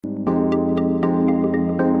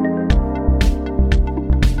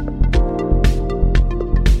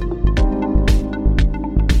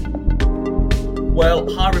Well,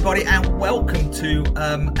 hi everybody, and welcome to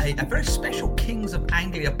a very special Kings of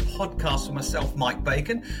Anglia podcast for myself, Mike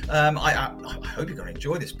Bacon. I hope you're going to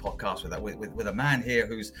enjoy this podcast with a man here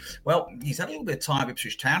who's, well, he's had a little bit of time at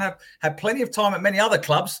Ipswich Town, had plenty of time at many other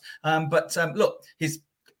clubs, but look,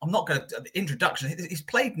 I'm not going to introduction. He's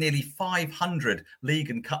played nearly 500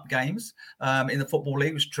 league and cup games in the Football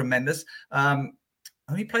League, which is tremendous.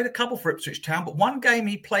 He played a couple for Ipswich Town, but one game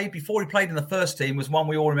he played before he played in the first team was one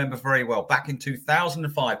we all remember very well. Back in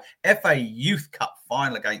 2005, FA Youth Cup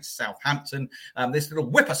final against Southampton. This little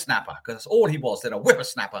whippersnapper, because that's all he was, then a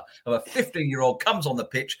whippersnapper of a 15-year-old comes on the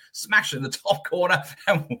pitch, smashes in the top corner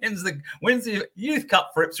and wins the Youth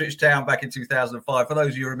Cup for Ipswich Town back in 2005. For those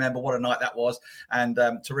of you who remember what a night that was, and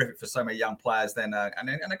terrific for so many young players then, and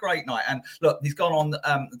a great night. And look, he's gone on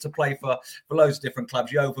to play for loads of different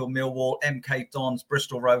clubs, Yeovil, Millwall, MK Dons,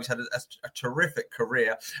 Bristol Rovers, had a terrific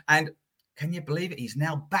career. And can you believe it? He's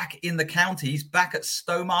now back in the county. He's back at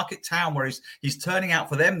Stowmarket Town, where he's turning out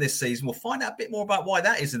for them this season. We'll find out a bit more about why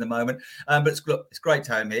that is in a moment. But it's great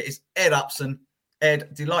to have him here. It's Ed Upson.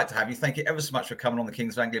 Ed, delight to have you. Thank you ever so much for coming on the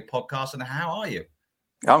Kings of Anglia podcast. And how are you?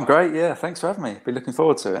 I'm great. Yeah, thanks for having me. Be looking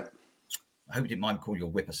forward to it. I hope you didn't mind calling you a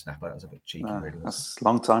whippersnapper. That was a bit cheeky, really. That's a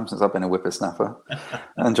long time since I've been a whippersnapper.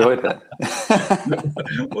 I enjoyed it.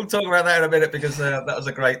 We'll talk about that in a minute, because that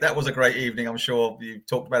was a great evening. I'm sure you've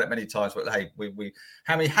talked about it many times. But hey,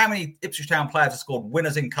 how many Ipswich Town players have scored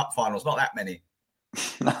winners in cup finals? Not that many.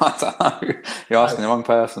 No, I don't know. You're asking the wrong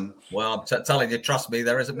person. Well, I'm telling you, trust me,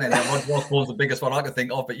 there isn't many. Osborne's the biggest one I can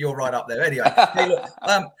think of, but you're right up there. Anyway, hey, look,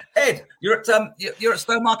 Ed, you're at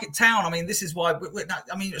Stowmarket Town. I mean, this is why. You're at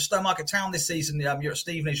Stowmarket Town this season. You're at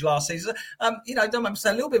Stevenage last season. Don't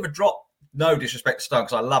understand, a little bit of a drop. No disrespect to Stowe,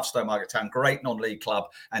 because I love Stowmarket Town, great non-league club,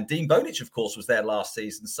 and Dean Bowditch, of course, was there last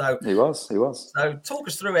season. So he was. So talk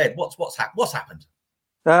us through, Ed. What's happened?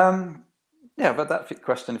 Yeah, I've had that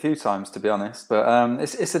question a few times, to be honest. But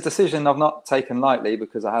it's a decision I've not taken lightly,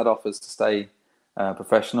 because I had offers to stay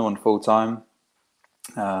professional and full time,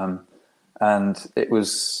 and it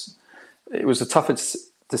was the toughest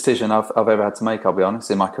decision I've ever had to make, I'll be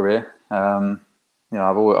honest, in my career.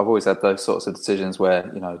 I've always had those sorts of decisions where,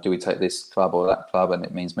 do we take this club or that club, and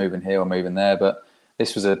it means moving here or moving there. But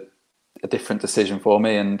this was a different decision for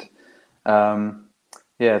me, and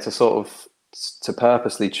to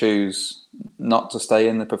purposely choose not to stay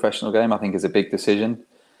in the professional game, I think, is a big decision,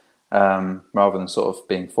 rather than sort of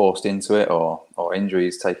being forced into it or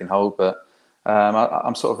injuries taking hold. But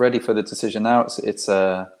I'm sort of ready for the decision now. It's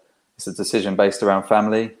a decision based around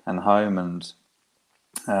family and home, and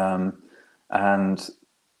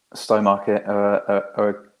Stowmarket are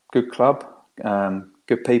a good club,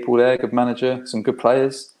 good people there, good manager, some good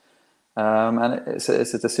players, and it's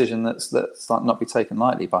a decision that's not be taken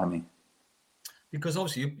lightly by me. Because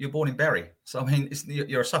obviously you're born in Bury, so I mean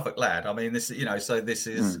you're a Suffolk lad. I mean this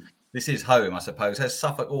is home, I suppose. Has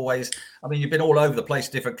Suffolk always? I mean, you've been all over the place,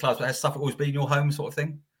 different clubs, but has Suffolk always been your home, sort of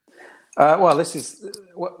thing?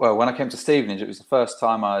 When I came to Stevenage, it was the first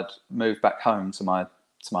time I'd moved back home to my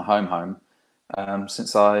home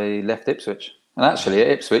since I left Ipswich. And actually, at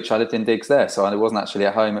Ipswich, I lived in digs there, so I wasn't actually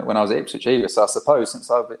at home when I was at Ipswich either. So I suppose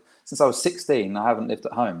since I was 16, I haven't lived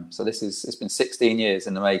at home. So it's been 16 years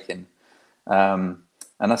in the making. And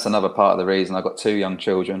that's another part of the reason. I've got 2 young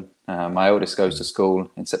children. My eldest goes to school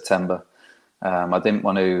in September. I didn't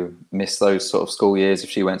want to miss those sort of school years if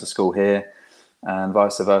she went to school here, and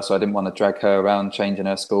vice versa. I didn't want to drag her around changing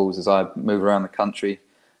her schools as I move around the country.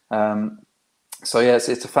 So yeah, it's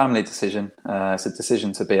a family decision. It's a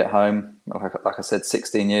decision to be at home. Like I said,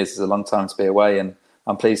 16 years is a long time to be away, and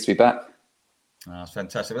I'm pleased to be back. Oh, that's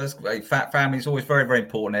fantastic. Well, that's great. Family is always very, very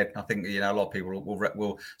important, Ed. I think a lot of people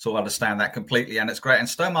will sort of understand that completely, and it's great. And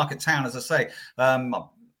Stowmarket Town, as I say, I'm a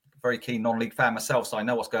very keen non-league fan myself, so I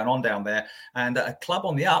know what's going on down there. And a club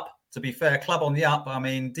on the up. To be fair, club on the up. I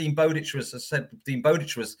mean, Dean Bowditch was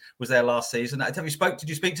there last season. Did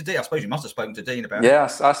you speak to Dean? I suppose you must have spoken to Dean about it. Yeah,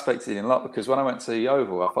 I spoke to Dean a lot, because when I went to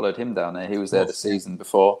Yeovil, I followed him down there. He was there the season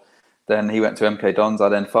before. Then he went to MK Dons. I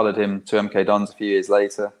then followed him to MK Dons a few years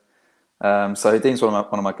later. So Dean's one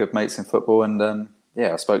of my good mates in football, and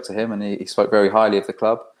I spoke to him, and he spoke very highly of the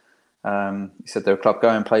club. He said they're a club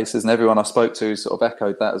going places, and everyone I spoke to sort of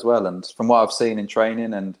echoed that as well. And from what I've seen in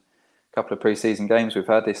training and a couple of pre-season games we've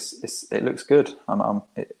had, it looks good. I'm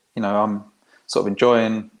sort of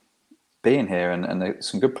enjoying being here, and there's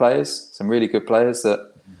some good players, some really good players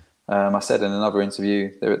that I said in another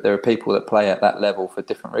interview, there are people that play at that level for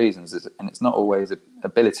different reasons, and it's not always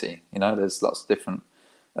ability. There's lots of different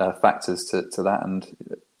factors to that, and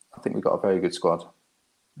I think we've got a very good squad.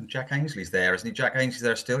 And Jack Ainsley's there, isn't he? Jack Ainsley's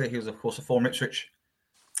there still. He was, of course, a former Ipswich.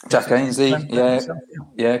 Jack Ainsley, Himself,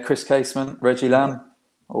 yeah, Chris Casement, Reggie Lamb,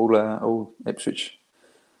 all Ipswich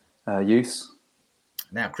youths.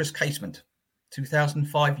 Now, Chris Casement,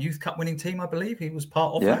 2005 Youth Cup winning team, I believe he was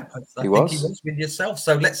part of that. I think was. he was with yourself.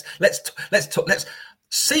 So let's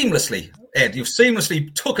seamlessly, Ed. You've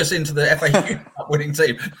seamlessly took us into the FA Youth Cup winning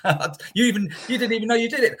team. You didn't even know you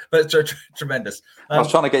did it, but it's tremendous. I was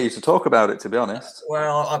trying to get you to talk about it, to be honest.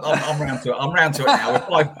 Well, I'm round to it. I'm round to it now.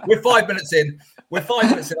 We're 5 minutes in.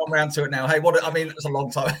 I'm round to it now. Hey, it's a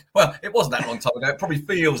long time. Well, it wasn't that long time ago. It probably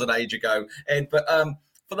feels an age ago, Ed. But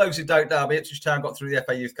for those who don't know, Ipswich Town got through the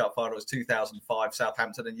FA Youth Cup final. It was 2005,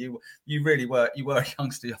 Southampton, and you really were a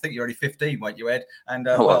youngster. I think you were only 15, weren't you, Ed? And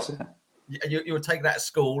you were taking that at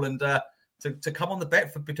school, and to come on the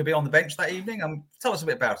bench to be on the bench that evening. Tell us a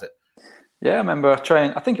bit about it. Yeah, I remember I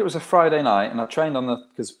trained. I think it was a Friday night, and I trained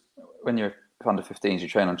because when you're under 15s, you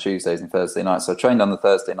train on Tuesdays and Thursday nights. So I trained on the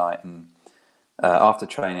Thursday night, and after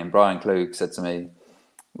training, Brian Klug said to me,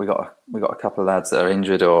 we got a couple of lads that are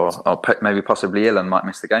injured or maybe possibly ill and might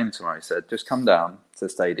miss the game tomorrow. He said, just come down to the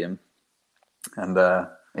stadium and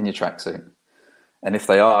in your tracksuit, and if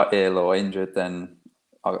they are ill or injured, then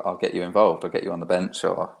I'll get you involved. I'll get you on the bench,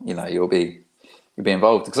 or you'll be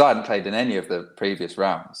involved, because I hadn't played in any of the previous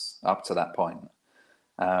rounds up to that point.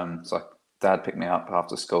 So Dad picked me up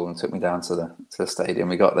after school and took me down to the stadium.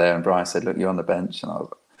 We got there and Brian said, "Look, you're on the bench," and I was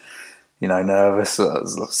nervous. I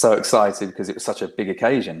was so excited because it was such a big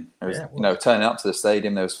occasion. It was, turning up to the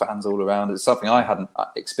stadium, there was fans all around. It's something I hadn't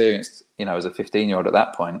experienced, as a 15-year-old at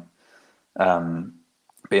that point,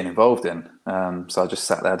 being involved in. So I just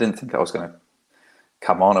sat there. I didn't think I was going to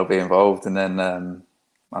come on or be involved. And then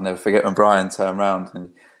I'll never forget when Brian turned around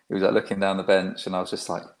and he was looking down the bench, and I was just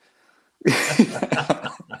like,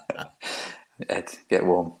 Ed, get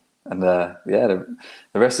warm. And the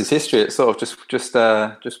rest is history. It sort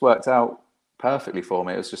of just worked out perfectly for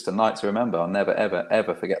me. It was just a night to remember. I'll never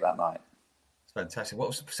ever forget that night. It's fantastic.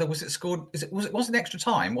 Was it scored? Was it extra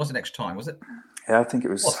time? Was it? Yeah, I think it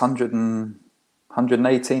was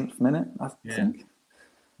 118th minute. I think.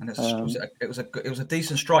 And it was a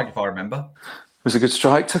decent strike, if I remember. It was a good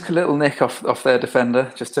strike. Took a little nick off their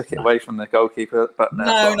defender. Just took it away from the goalkeeper. But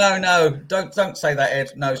no. Don't say that,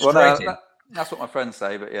 Ed. No, straight in. That's what my friends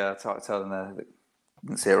say, but yeah, I tell them they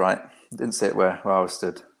didn't see it right. Didn't see it where I was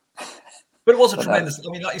stood. But it was a tremendous.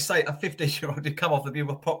 I mean, like you say, a 15-year-old did come off the view of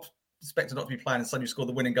a expected not to be playing, and suddenly scored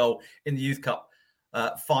the winning goal in the Youth Cup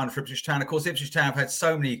final for Ipswich Town. Of course, Ipswich Town have had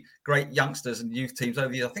so many great youngsters and youth teams over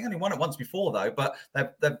the years. I think only won it once before though, but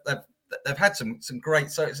they've had some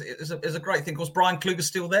great. So it's a great thing. Of course, Brian Klug is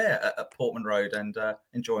still there at Portman Road and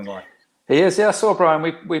enjoying life. He is, yeah. I saw Brian.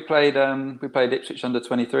 We played Ipswich under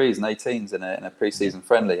 23s and 18s in a pre-season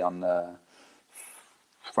friendly on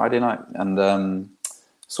Friday night, and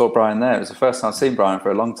saw Brian there. It was the first time I've seen Brian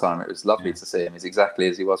for a long time. It was lovely to see him. He's exactly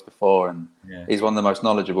as he was before, and he's one of the most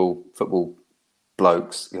knowledgeable football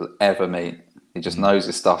blokes you'll ever meet. He just knows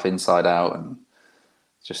his stuff inside out, and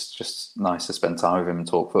just nice to spend time with him and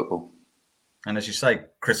talk football. And as you say,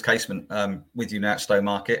 Chris Casement with you now at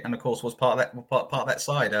Stowmarket, and of course was part of that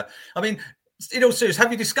side. I mean, in all seriousness,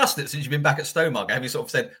 have you discussed it since you've been back at Stowmarket? Have you sort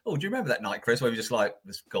of said, "Oh, do you remember that night, Chris?" Where you just like,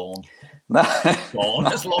 "It's gone, no, gone."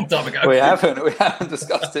 That's a long time ago. We haven't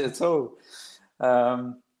discussed it at all.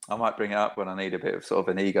 I might bring it up when I need a bit of sort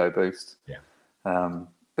of an ego boost. Yeah.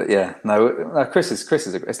 But yeah, no. Chris is.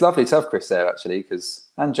 It's lovely to have Chris there actually,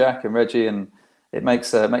 and Jack and Reggie, and it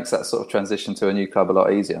makes that sort of transition to a new club a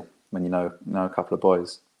lot easier when you know a couple of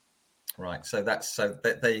boys. Right. So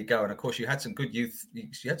there you go. And of course, you had some good youth.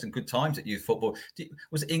 You had some good times at youth football.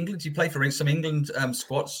 Was it England? Did you play for some England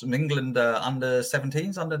squads, some England under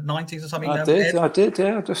 17s, under 90s, or something? I did.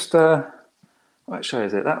 Yeah. Just what show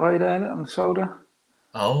is it? That way there on the shoulder.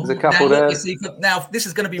 Oh, there's a couple there. Now, this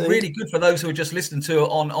is going to be really good for those who are just listening to it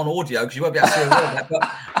on audio, because you won't be able to see all that. But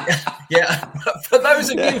for those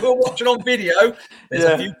of you who are watching on video, there's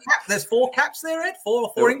a few caps. There's 4 caps there, Ed.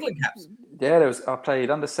 Four England caps. Yeah, I played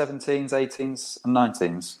under 17s, 18s, and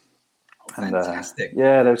 19s. Oh, fantastic.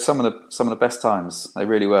 There were some of the best times. They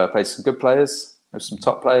really were. I played some good players. There were some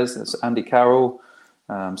top players. There's Andy Carroll,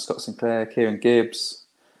 Scott Sinclair, Kieran Gibbs.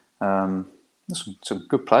 Some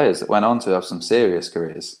good players that went on to have some serious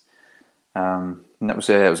careers, and it was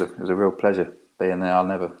a real pleasure being there. I'll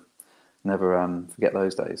never forget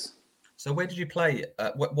those days. So where did you play?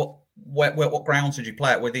 What grounds did you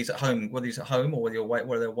play at? Were these at home? Or were they away?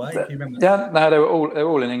 Do you remember? Yeah, no, they were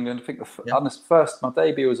all in England. I think my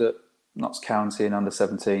debut was at Notts County in under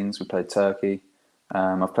 17s. We played Turkey.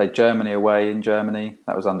 I've played Germany away in Germany.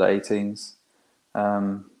 That was under 18s.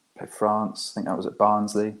 Played France. I think that was at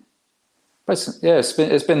Barnsley. Basically, yeah,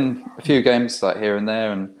 it's been a few games like here and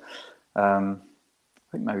there, and I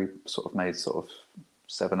think maybe sort of made sort of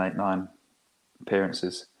 7, 8, 9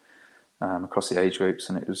 appearances across the age groups,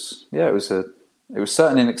 and it was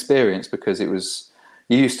certainly an experience, because you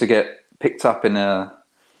used to get picked up in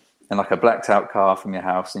like a blacked out car from your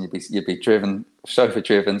house, and you'd be chauffeur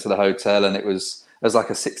driven to the hotel, and as like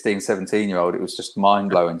a 16, 17-year-old, it was just mind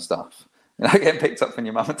blowing stuff. Getting picked up from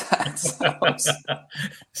your mum and dad's house.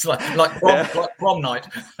 It's like prom night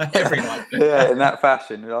every night. Yeah, in that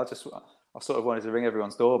fashion. I sort of wanted to ring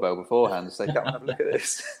everyone's doorbell beforehand and say, "Come and have a look at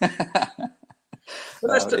this." But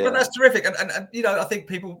that's terrific, and I think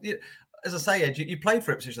people, as I say, Ed, you played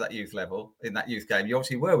for Ipswich at that youth level in that youth game. You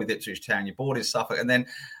obviously were with Ipswich Town. You boarded Suffolk, and then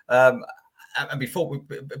and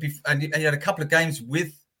you had a couple of games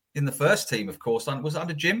in the first team, of course. Was it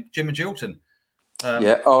under Jim Magilton?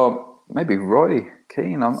 Maybe Roy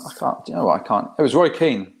Keane. I can't. You know what? I can't. It was Roy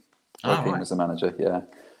Keane. Keane was the manager. Yeah.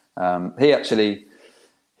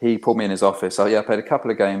 He pulled me in his office. I played a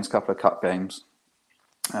couple of cup games,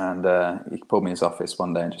 and he pulled me in his office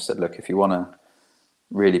one day and just said, "Look, if you want to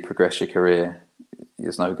really progress your career,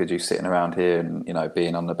 there's no good you sitting around here and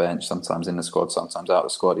being on the bench, sometimes in the squad, sometimes out of the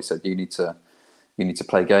squad." He said, "You need to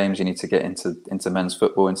play games. You need to get into men's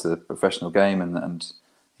football, into the professional game, and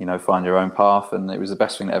find your own path." And it was the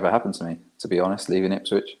best thing that ever happened to me, to be honest, leaving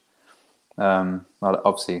Ipswich.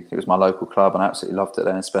 Obviously, it was my local club, and I absolutely loved it.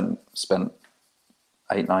 Then I spent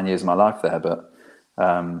 8, 9 years of my life there, but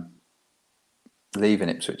leaving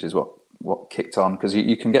Ipswich is what kicked on, because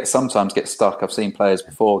you can sometimes get stuck. I've seen players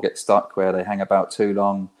before get stuck where they hang about too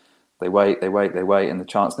long. They wait, and the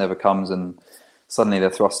chance never comes, and suddenly they're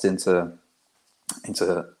thrust into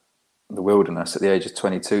the wilderness at the age of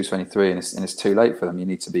 22, 23, and it's too late for them. You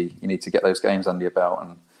need to get those games under your belt,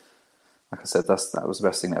 and like I said, that was the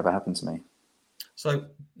best thing that ever happened to me. So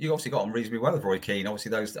you obviously got on reasonably well with Roy Keane.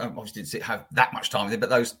 Obviously, those didn't have that much time with him, but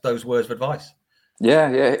those words of advice.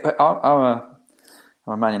 Yeah.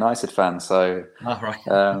 I'm a Man United fan, so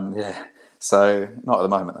yeah. So not at the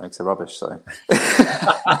moment though, because they're rubbish. So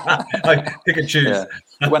pick and choose.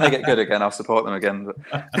 Yeah. When they get good again, I'll support them again.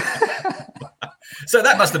 But... So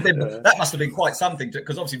that must have been quite something,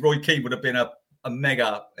 because obviously Roy Keane would have been a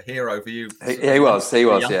mega hero for you. He was.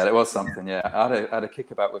 Yeah, it was something. Yeah, I had a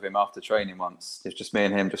kickabout with him after training once. It was just me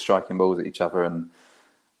and him just striking balls at each other, and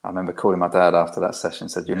I remember calling my dad after that session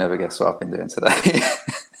and said, "You never guess what I've been doing today."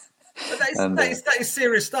 That is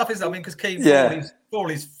serious stuff, isn't it? I mean, because Keane, for all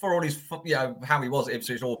his how he was at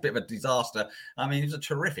Ipswich, all a bit of a disaster. I mean, he was a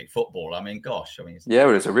terrific footballer. I mean, gosh, he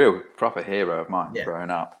was a real proper hero of mine growing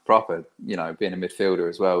up. Proper, being a midfielder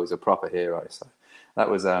as well, he was a proper hero. So that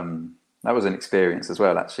was an experience as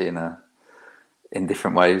well, actually, in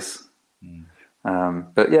different ways.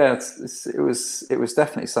 But yeah, it was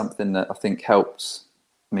definitely something that I think helped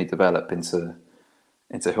me develop into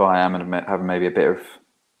who I am, and having maybe a bit of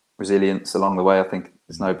resilience along the way. I think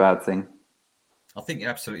is no bad thing. I think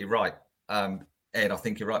you're absolutely right, Ed. I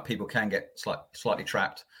think you're right. People can get slightly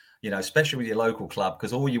trapped, especially with your local club,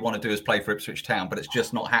 because all you want to do is play for Ipswich Town, but it's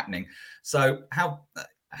just not happening. So how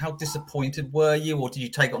disappointed were you, or did you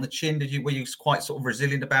take it on the chin? Were you quite sort of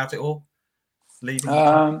resilient about it all? Leaving?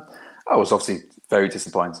 I was obviously very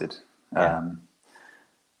disappointed,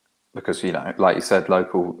 because like you said,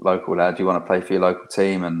 local lad, you want to play for your local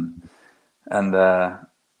team, and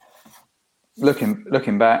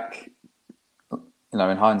looking back, in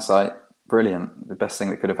hindsight, brilliant, the best thing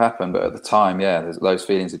that could have happened. But at the time, there's those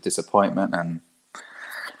feelings of disappointment and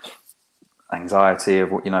anxiety of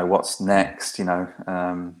what's next.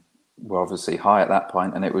 We're obviously high at that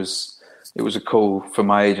point, and it was a call from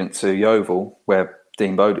my agent to Yeovil, where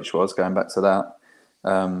Dean Bowditch was, going back to that,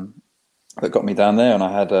 that got me down there. And I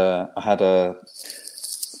had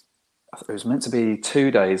it was meant to be 2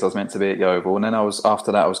 days. I was meant to be at Yeovil, and then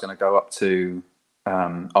after that I was going to go up to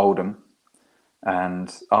Oldham.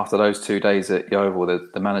 And after those 2 days at Yeovil,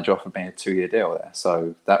 the manager offered me a 2-year deal there.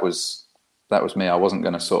 So that was me. I wasn't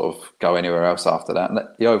going to sort of go anywhere else after that. And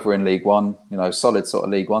Yeovil were in League One, solid sort of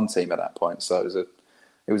League One team at that point. So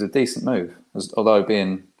it was a decent move. Although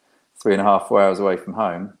being 3.5, 4 hours away from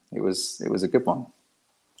home, it was a good one.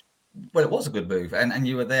 Well, it was a good move, and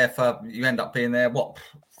you were there you end up being there 4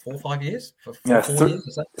 or 5 years? 4 years?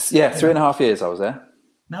 Is that? Yeah, 3.5 years I was there.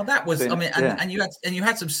 Now that was, and you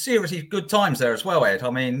had some seriously good times there as well, Ed. I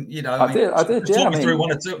did. Talk me through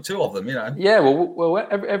one or two of them, Yeah, well,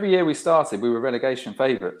 every year we started, we were relegation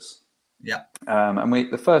favourites. Yeah. And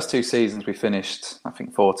the first 2 seasons we finished, I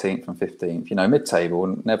think, 14th and 15th. Mid-table,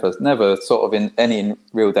 and never sort of in any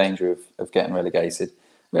real danger of getting relegated.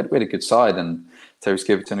 We had a good side, and Terry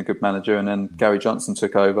Skiverton, a good manager, and then Gary Johnson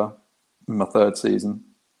took over. my third season,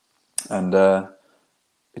 and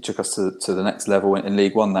it took us to the next level in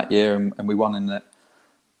League One that year, and we won in the.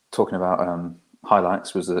 Talking about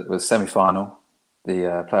highlights, was the semi-final,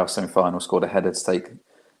 the playoff semi-final. Scored a header to take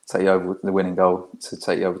you over the winning goal to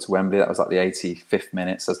take you over to Wembley. That was like the 85th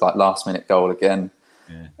minute, so it's like last minute goal again.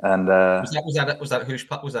 Yeah. And was that Hoosh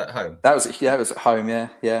Putt? Was that at home? It was at home. Yeah.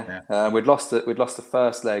 We'd lost the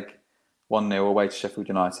first leg 1-0 away to Sheffield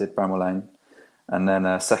United, Bramall Lane, and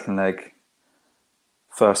then second leg,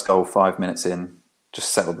 first goal 5 minutes in,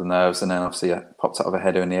 just settled the nerves, and then obviously popped out of a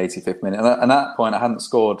header in the 85th minute. And at that point, I hadn't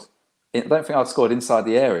scored. I don't think I'd scored inside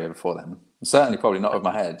the area before then. Certainly, probably not with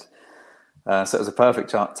my head. So it was a perfect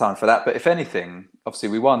time for that. But if anything, obviously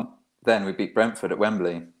we won. Then we beat Brentford at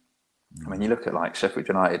Wembley. I mean, you look at like Sheffield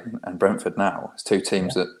United and Brentford now. It's two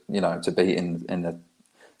teams that to beat in the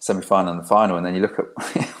semi-final and the final, and then you look at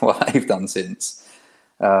what they've done since.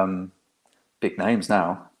 Big names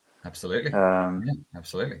now. Absolutely.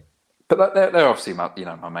 Absolutely. But they're obviously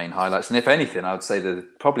my main highlights. And if anything, I would say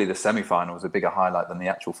that probably the semi-final was a bigger highlight than the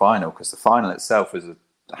actual final, because the final itself was a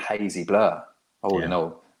hazy blur, all in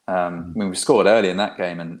all. I mean, we scored early in that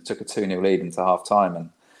game and took a 2-0 lead into half-time. And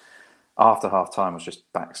after half-time was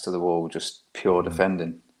just backs to the wall, just pure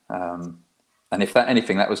defending. And if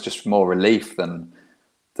anything, that was just more relief than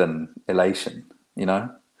elation,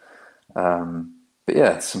 But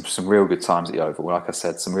yeah, some real good times at the Oval. Like I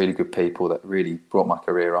said, some really good people that really brought my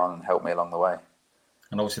career on and helped me along the way.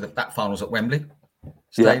 And obviously that final's at Wembley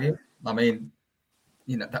Stadium. Yeah. I mean,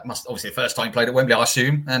 that must obviously the first time you played at Wembley, I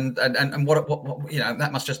assume, and what that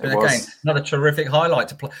must just been again another terrific highlight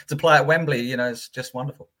to play at Wembley. It's just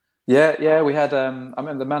wonderful. Yeah. We had I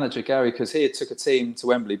remember the manager Gary, because he had took a team to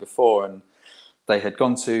Wembley before, and they had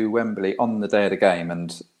gone to Wembley on the day of the game,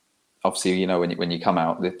 and obviously, when you come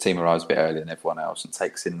out, the team arrives a bit earlier than everyone else and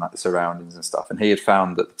takes in like the surroundings and stuff. And he had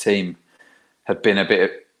found that the team had been a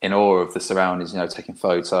bit in awe of the surroundings, taking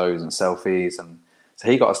photos and selfies. And so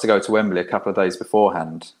he got us to go to Wembley a couple of days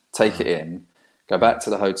beforehand, take it in, go back to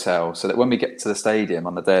the hotel, so that when we get to the stadium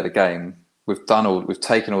on the day of the game, we've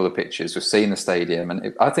taken all the pictures, we've seen the stadium,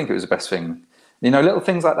 and I think it was the best thing. Little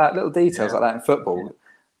things like that, little details like that in football,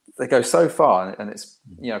 they go so far, and it's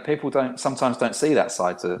people sometimes don't see that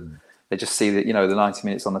side to. They just see that the 90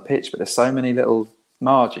 minutes on the pitch, but there's so many little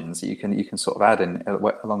margins that you can sort of add in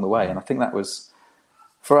along the way. And I think that was,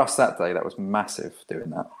 for us that day, that was massive doing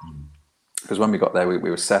that. Because when we got there, we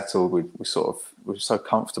were settled. We were so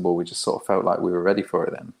comfortable. We just sort of felt like we were ready for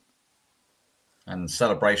it then. And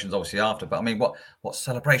celebrations obviously after, but I mean, what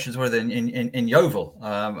celebrations were there in Yeovil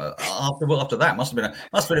after that? Must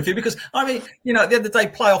have been a few, because I mean, at the end of the day,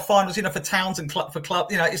 playoff finals, for towns and club,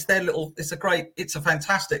 it's a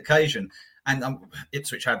fantastic occasion. And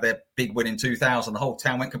Ipswich had their big win in 2000. The whole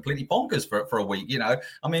town went completely bonkers for a week. I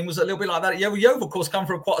mean, was it a little bit like that? Yeovil, of course, come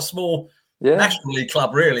from quite a small National League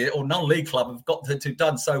club, really, or non-league club, have got to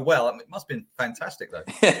done so well. I mean, it must have been fantastic, though.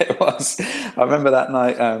 Yeah, it was. I remember that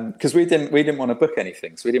night because we didn't want to book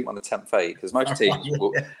anything, so we didn't want to tempt fate. Because most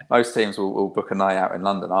teams will book a night out in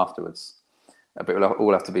London afterwards, but it'll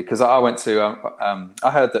all have to be. Because I went to, I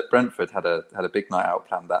heard that Brentford had a big night out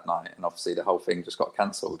planned that night, and obviously the whole thing just got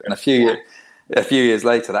cancelled. And a few years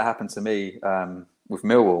later, that happened to me with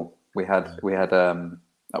Millwall. We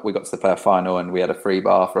got to the playoff final, and we had a free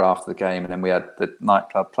bar for after the game, and then we had the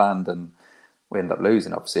nightclub planned, and we ended up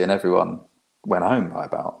losing, obviously, and everyone went home by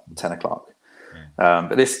about 10 o'clock.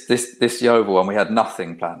 But this Yeovil one, we had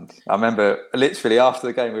nothing planned. I remember literally after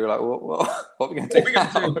the game, we were like, what are we going to do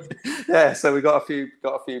now? Yeah, so we got a few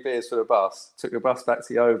beers for the bus, took the bus back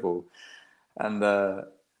to Yeovil, and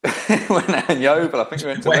went out in Yeovil. I think we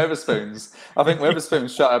went to Wetherspoons. I think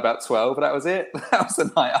Wetherspoons shut at about 12, but that was it. That was the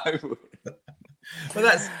night over.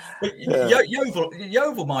 But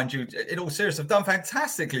Yeovil, mind you, in all seriousness, have done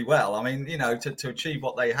fantastically well. I mean, to achieve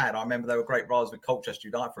what they had. I remember they were great rivals with Colchester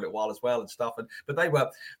United for a little while as well and stuff. But they were,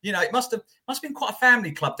 it must have been quite a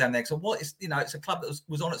family club down there. So it's a club that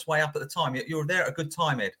was on its way up at the time. You were there at a good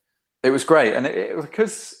time, Ed. It was great, and it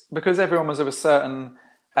because everyone was of a certain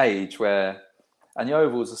age where. And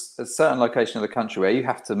Yeovil's a certain location of the country where you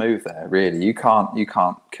have to move there. Really, you can't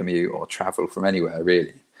commute or travel from anywhere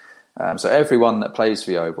really. So everyone that plays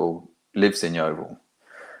for Yeovil lives in Yeovil,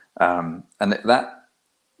 and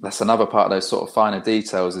that's another part of those sort of finer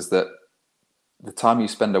details, is that the time you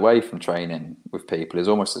spend away from training with people is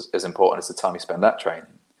almost as important as the time you spend at training.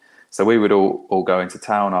 So we would all go into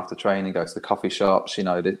town after training, go to the coffee shops.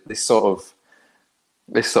 This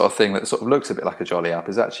sort of thing that sort of looks a bit like a jolly up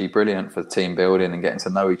is actually brilliant for team building and getting to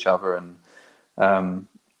know each other. And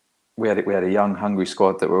we had a young, hungry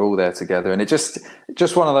squad that were all there together, and it just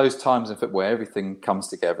one of those times in football where everything comes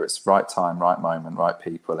together. It's right time, right moment, right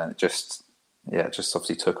people, and it just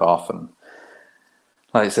obviously took off. And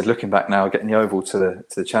like I said, looking back now, getting the Oval to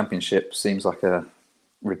the Championship seems like a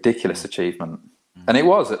ridiculous achievement, and it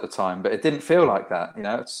was at the time, but it didn't feel like that.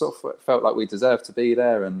 It sort of felt like we deserved to be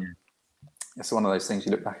there, and it's one of those things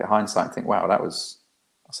you look back at hindsight and think, wow, that's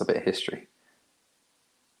a bit of history.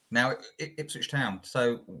 Now, Ipswich Town.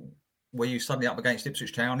 So, were you suddenly up against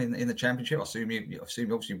Ipswich Town in the Championship? I assume you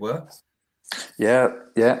obviously were. Yeah,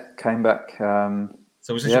 came back.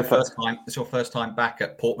 So was this your first time? This your first time back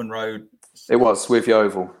at Portman Road? It was with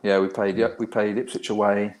Yeovil. Yeah, we played Ipswich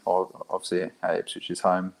away, or obviously at Ipswich's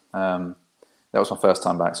home. That was my first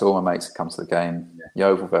time back. So all my mates had come to the game. Yeah.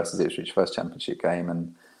 Yeovil versus Ipswich, first Championship game,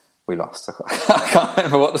 and we lost. I can't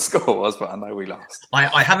remember what the score was, but I know we lost.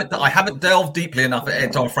 I haven't delved deeply enough at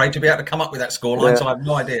it, I'm afraid, to be able to come up with that scoreline, so I have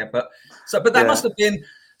no idea. But that must have been.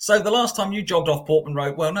 So the last time you jogged off Portman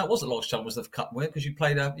Road, well, no, it wasn't Lodge Tunnel, was the cup win, because you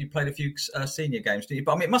played a few senior games, didn't you?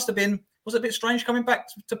 But I mean, it must have been. Was it a bit strange coming back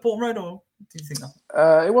to Portman Road, or do you think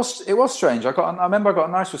that? It was strange. I remember I got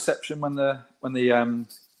a nice reception when the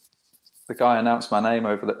guy announced my name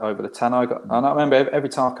over the tannoy. And I remember every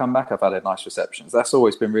time I've come back, I've had a nice reception. So that's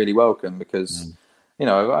always been really welcome, because I've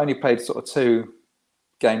only played sort of 2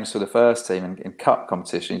 games for the first team in cup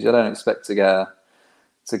competitions. You don't expect to get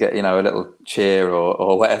a little cheer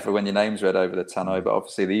or whatever when your name's read over the tannoy. But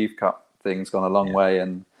obviously the Youth Cup thing's gone a long way,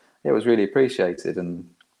 and it was really appreciated. And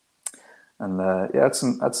had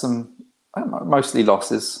some mostly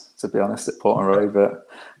losses, to be honest, at Portman Road, but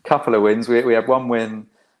a couple of wins. We had one win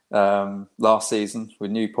last season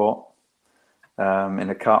with Newport in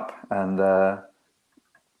the cup, and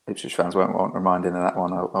Ipswich fans won't remind him of that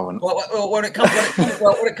one. I wouldn't. Well, when it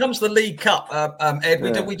comes to the League Cup, Ed,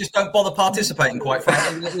 we just don't bother participating. Quite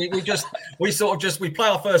frankly, we play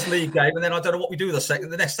our first league game, and then I don't know what we do the second.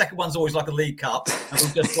 The second one's always like a League Cup, and we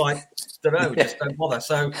just just don't bother.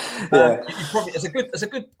 So you probably it's a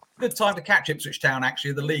good time to catch Ipswich Town.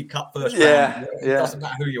 Actually, the League Cup first round. It doesn't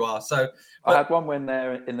matter who you are. So I had one win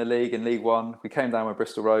there in the league, in League One. We came down with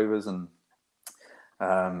Bristol Rovers, and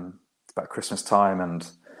it's about Christmas time, and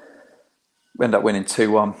we ended up winning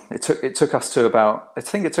 2-1. It took us to about, I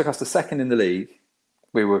think it took us to second in the league.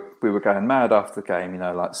 We were going mad after the game,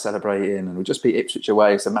 like celebrating, and we just beat Ipswich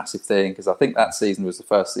away. It's a massive thing, because I think that season was the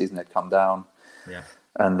first season they'd come down. Yeah.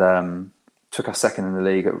 And took us second in the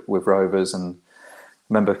league with Rovers. And I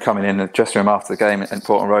remember coming in the dressing room after the game in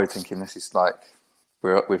Portman Road thinking, this is like,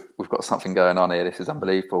 we've got something going on here. This is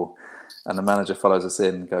unbelievable. And the manager follows us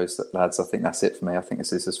in and goes, lads, I think that's it for me. I think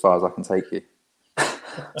this is as far as I can take you.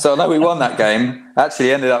 So although we won that game,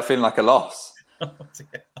 actually ended up feeling like a loss.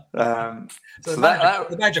 The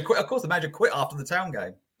manager quit. Of course, the manager quit after the Town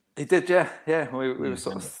game. He did, yeah. We were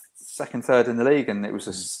sort of second, third in the league, and it was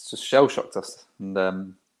just shell shocked us. And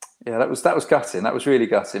that was gutting. That was really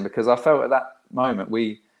gutting, because I felt at that moment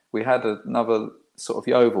we had another sort of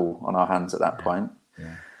Yeovil on our hands at that point.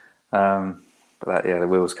 Yeah. But the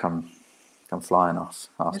wheels come flying off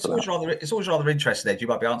after it's always rather interesting, Ed. You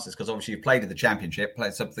might be answers, because obviously you've played in the Championship,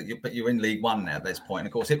 played something, but you're in League One now at this point. And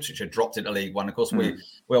of course, Ipswich have dropped into League One. Of course, we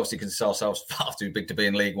obviously consider ourselves far too big to be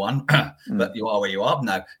in League One, but you are where you are.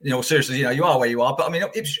 No, seriously, you are where you are. But I mean,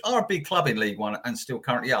 Ipswich are a big club in League One, and still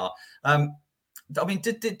currently are. I mean,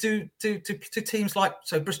 do teams like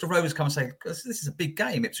Bristol Rovers come and say, this is a big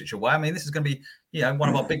game, Ipswich away? I mean, this is going to be one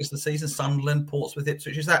of our biggest of the season. Sunderland, Portsmouth,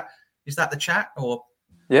 Ipswich. Is that the chat, or?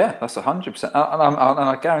 Yeah, that's 100%. And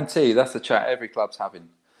I guarantee you that's the chat every club's having.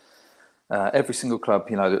 Every single club,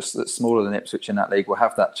 that's smaller than Ipswich in that league will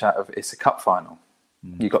have that chat of, it's a cup final.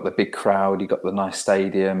 You've got the big crowd, you've got the nice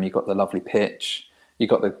stadium, you've got the lovely pitch, you've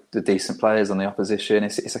got the decent players on the opposition.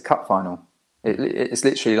 It's a cup final. It's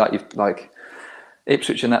literally like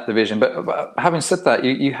Ipswich in that division. But having said that,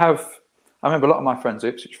 you have... I remember a lot of my friends are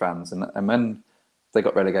Ipswich fans, and when they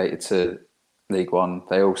got relegated to League One,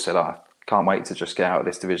 they all said, can't wait to just get out of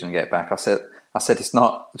this division and get back. I said, it's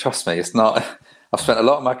not, trust me, it's not. I've spent a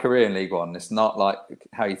lot of my career in League One. It's not like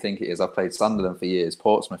how you think it is. I've played Sunderland for years,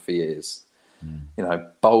 Portsmouth for years,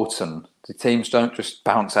 Bolton. The teams don't just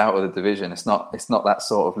bounce out of the division. It's not that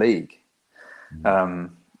sort of league.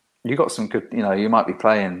 You got some good, you might be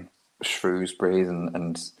playing Shrewsbury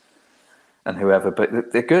and whoever,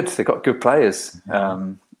 but they're good. They've got good players.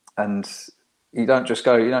 And you don't just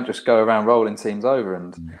go around rolling teams over.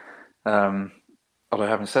 And although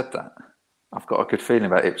having said that, I've got a good feeling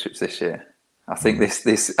about Ipswich this year. I think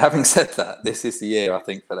this having said that, this is the year, I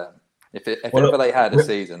think, for them. If ever they had a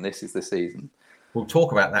season, this is the season. We'll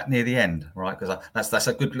talk about that near the end, right? Because that's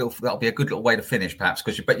a good little. That'll be a good little way to finish, perhaps.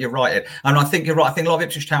 But you're right, Ed. And I think you're right. I think a lot of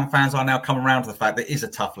Ipswich Town fans are now coming around to the fact that it is a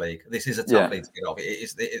tough league. This is a tough league to get off.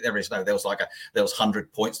 There is no. There was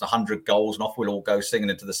 100 points, 100 goals, and off we'll all go singing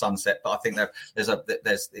into the sunset. But I think there's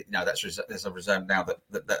a reserve now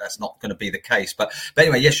that's not going to be the case. But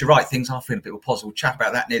anyway, yes, you're right. Things are feeling a bit more positive. We'll chat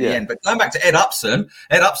about that near the end. But going back to Ed Upson,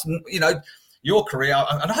 your career,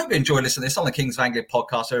 and I hope you enjoy listening to this on the Kings of Anglia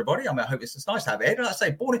podcast, everybody. I hope it's nice to have Ed. And I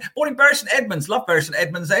say, born in Bury St Edmunds, love Bury St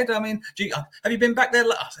Edmunds, Ed. I mean, have you been back there?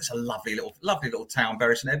 Oh, it's a lovely little town,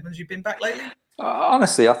 Bury St Edmunds. You've been back lately?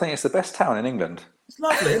 Honestly, I think it's the best town in England. It's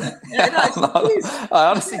lovely, isn't it? Yeah, I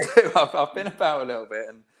honestly do. I've been about a little bit,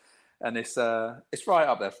 and it's right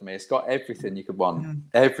up there for me. It's got everything you could want.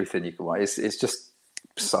 Everything you could want. It's just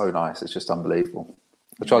so nice. It's just unbelievable.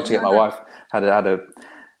 I tried to get my wife.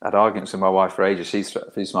 Had arguments with my wife for ages. She's from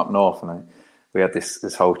up north, and we had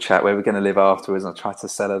this whole chat where we're going to live afterwards. And I tried to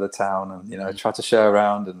sell her the town, and tried to show her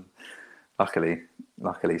around. And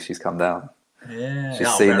luckily, she's come down. Yeah,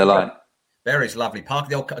 she's seen the light. Bury's lovely park.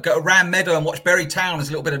 They'll go to Ram Meadow and watch Bury Town. There's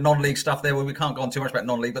a little bit of non-league stuff there where we can't go on too much about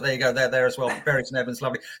non-league, but there you go. They're there as well. Bury St Edmunds,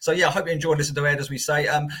 lovely. So yeah, I hope you enjoyed listening to Ed, as we say.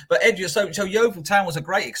 But Ed, so Yeovil Town was a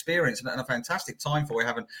great experience and a fantastic time for you,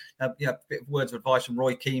 having a bit of words of advice from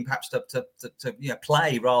Roy Keane, perhaps to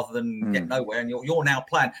play rather than get nowhere. And you're now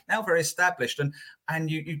playing, now very established, and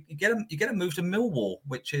you get a move to Millwall,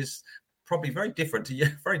 which is probably very different to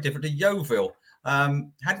Yeovil. How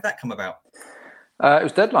did that come about? It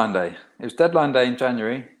was deadline day. It was deadline day in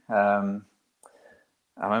January. I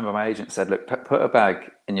remember my agent said, "Look, put a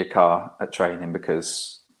bag in your car at training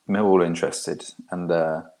because Millwall are interested." And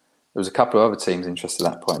there was a couple of other teams interested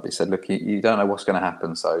at that point. But he said, "Look, you don't know what's going to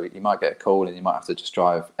happen, so you might get a call and you might have to just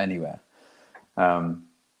drive anywhere." So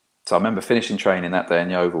I remember finishing training that day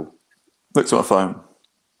in Yeovil. Looked at my phone.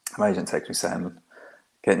 My agent texted me saying,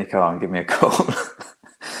 "Get in your car and give me a call."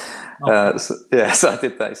 So I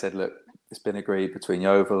did that. He said, "Look, it's been agreed between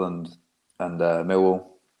Yeovil and Millwall."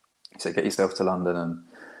 He said, "Get yourself to London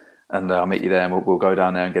and I'll meet you there and we'll go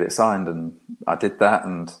down there and get it signed." And I did that,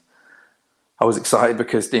 and I was excited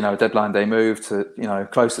because deadline day moved to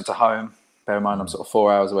closer to home. Bear in mind, I'm sort of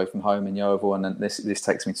 4 hours away from home in Yeovil, and then this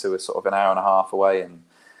takes me to a sort of an hour and a half away. And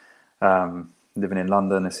living in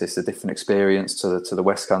London, it's just a different experience to the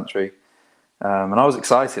West Country. And I was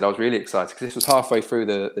excited. I was really excited because this was halfway through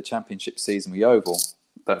the Championship season with Yeovil.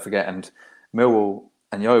 Don't forget, and Millwall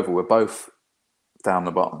and Yeovil were both down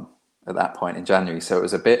the bottom at that point in January. So it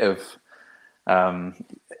was a bit of,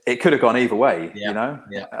 it could have gone either way, Yeah.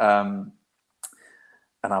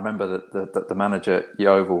 And I remember that the manager at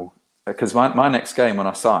Yeovil, because my next game when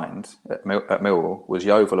I signed at Millwall was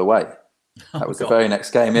Yeovil away. That was the very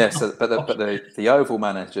next game, yeah. So, but the Yeovil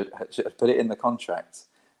manager had put it in the contract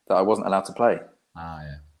that I wasn't allowed to play.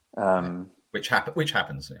 Which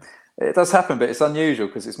happens. Yeah. It does happen, but it's unusual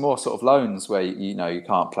because it's more sort of loans where you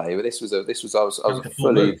can't play. But I was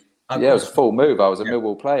fully, it was a full move. I was a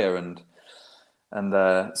Millwall player, and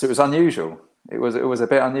so it was unusual. It was a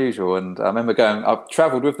bit unusual, and I remember I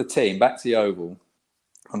travelled with the team back to Yeovil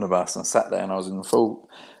on the bus, and I sat there and I was in full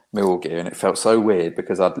Millwall gear, and it felt so weird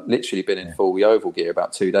because I'd literally been in full Yeovil gear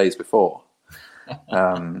about 2 days before.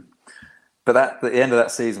 But at the end of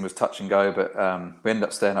that season was touch and go. But we ended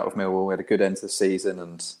up staying up with Millwall. We had a good end to the season,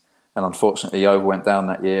 and unfortunately Yeovil went down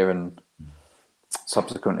that year, and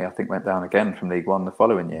subsequently I think went down again from League One the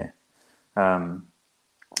following year.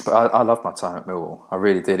 But I loved my time at Millwall. I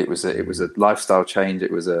really did. It was a lifestyle change.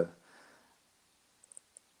 It was a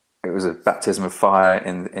baptism of fire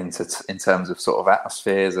in terms of sort of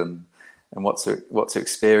atmospheres and what to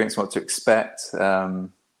experience, what to expect.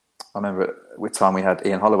 I remember with time we had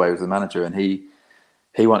Ian Holloway was the manager, and he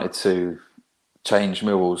wanted to change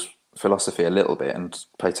Millwall's philosophy a little bit and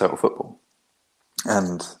play total football,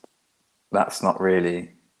 and that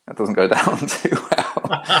doesn't go down too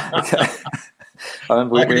well. Okay. I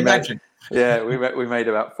remember we made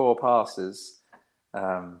about 4 passes.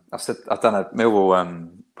 I've done a Millwall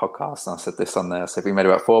podcast, and I said this on there. I said we made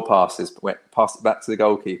about 4 passes, but passed it back to the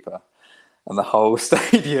goalkeeper, and the whole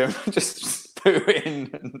stadium just booing,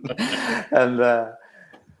 and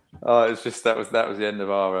it's just that was the end of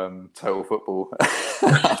our total football.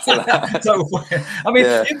 After that. I mean,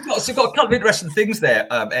 you've got a couple of interesting things there,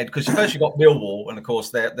 Ed. Because first you've got Millwall, and of course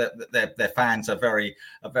their fans are very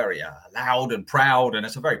loud and proud, and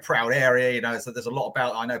it's a very proud area. So there's a lot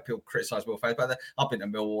about. I know people criticise Millwall fans, but I've been to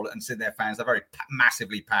Millwall and seen their fans. They're very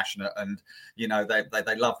massively passionate, and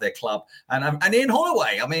they love their club. And Ian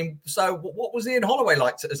Holloway. I mean, so what was Ian Holloway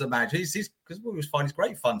like as a manager? He's because we always find he's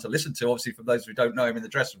great fun to listen to. Obviously, for those who don't know him in the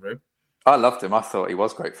dressing room. I loved him. I thought he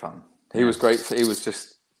was great fun. He was great. He was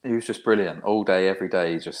just brilliant all day, every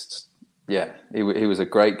day. He was a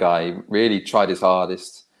great guy. He really tried his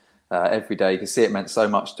hardest every day. You could see it meant so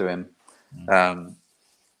much to him.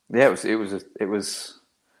 It was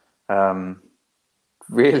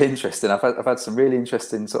really interesting. I've had some really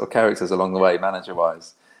interesting sort of characters along the way, manager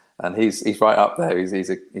wise, and he's right up there. He's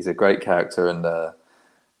a great character, and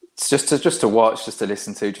it's just to watch, just to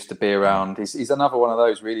listen to, just to be around. He's another one of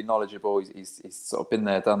those really knowledgeable. He's sort of been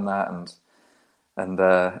there, done that, and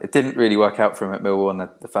it didn't really work out for him at Millwall, and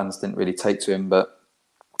the fans didn't really take to him. But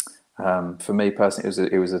for me personally,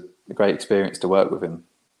 it was a great experience to work with him.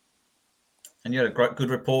 And you had a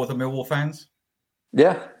good rapport with the Millwall fans?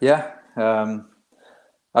 Yeah.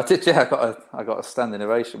 I did. Yeah, I got a standing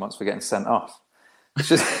ovation once for getting sent off. It's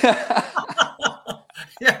just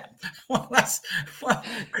yeah. Well, that's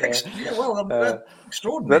extraordinary.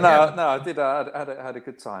 But no, I did. I had a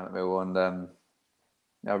good time at Millwall, and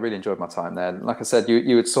I really enjoyed my time there. And like I said,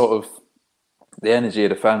 you would sort of, the energy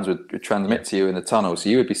of the fans would transmit to you in the tunnel. So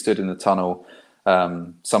you would be stood in the tunnel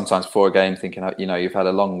sometimes before a game, thinking, you've had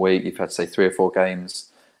a long week. You've had, say, 3 or 4 games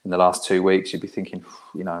in the last 2 weeks. You'd be thinking,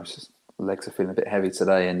 it's just, legs are feeling a bit heavy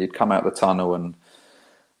today, and you'd come out the tunnel and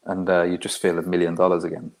you'd just feel $1 million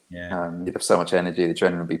again. Yeah. You'd have so much energy, the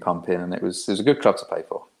adrenaline would be pumping, and it was a good club to play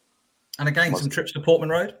for. And again, some trips to Portman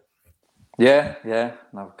Road? Yeah.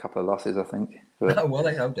 Another couple of losses, I think. But, oh well,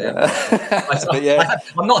 damn. Yeah.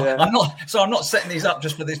 I'm not setting these up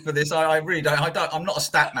just for this. I really don't. I'm not a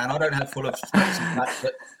stat man. I don't have full of stats and that,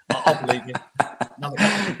 but I'll believe you.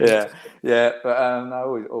 Yeah. But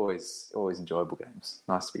always enjoyable games.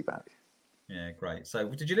 Nice to be back. Yeah, great. So,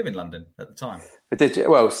 did you live in London at the time? I did.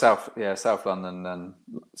 Well, South London, and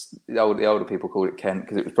the older people called it Kent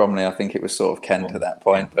because it was Bromley. I think it was sort of Kent at that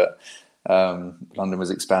point, but London was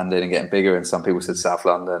expanding and getting bigger, and some people said South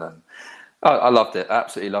London, and I loved it.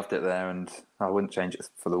 Absolutely loved it there, and I wouldn't change it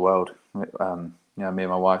for the world. Me and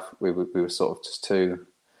my wife, we were sort of just two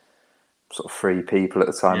sort of free people at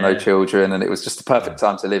the time, no children, and it was just the perfect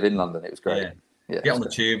time to live in London. It was great. Yeah. Get on the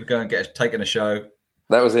tube, go and taken a show.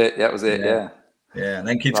 That was it. Yeah. Yeah, and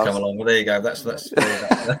then kids come along. Well, there you go. That's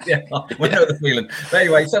yeah. We know the feeling. But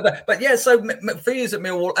anyway, so for years at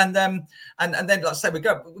Millwall, and then like I say, we're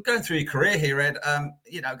going through your career here, Ed. And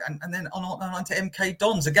then on to MK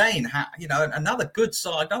Dons again. Another good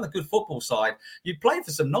side, another good football side. You played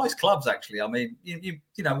for some nice clubs, actually. I mean, you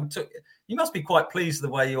must be quite pleased with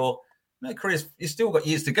the way your career's. You've still got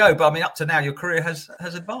years to go, but I mean, up to now, your career has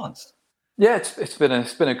advanced. Yeah, it's been a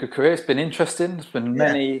good career. It's been interesting. It's been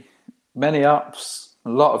many ups, a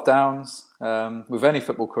lot of downs. With any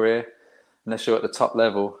football career, unless you're at the top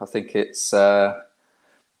level, I think it's probably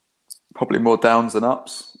more downs than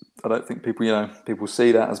ups. I don't think people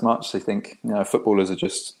see that as much. They think footballers are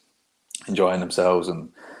just enjoying themselves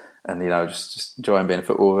and just enjoying being a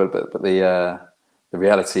footballer. But the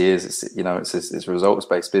reality is, it's a results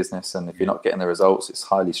based business, and if you're not getting the results, it's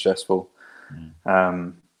highly stressful.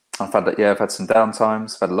 I've had some down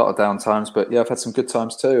times. I've had a lot of down times, but I've had some good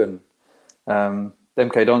times too. And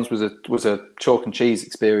MK Dons was a chalk and cheese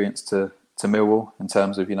experience to Millwall in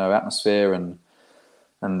terms of atmosphere and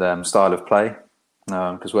style of play.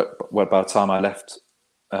 Because by the time I left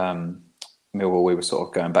Millwall, we were sort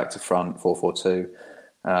of going back to front 4-4-2,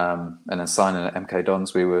 and then signing at MK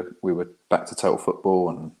Dons, we were back to total football,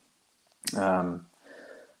 and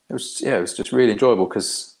it was just really enjoyable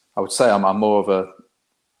because I would say I'm more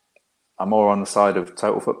on the side of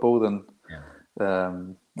total football than I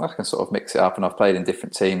can sort of mix it up, and I've played in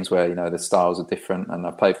different teams where the styles are different, and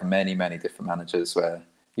I've played for many different managers where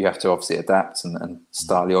you have to obviously adapt and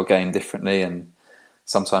style your game differently, and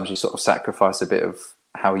sometimes you sort of sacrifice a bit of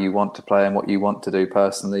how you want to play and what you want to do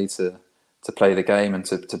personally to play the game and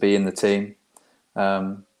to be in the team,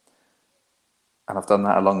 and I've done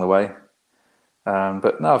that along the way.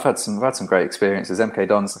 But no, I've had some great experiences. MK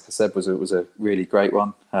Dons, like I said, was a really great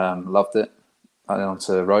one. Loved it. I went on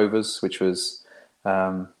to Rovers, which was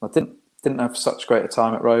I didn't have such great a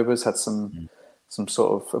time at Rovers. Had some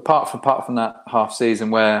sort of apart from that half season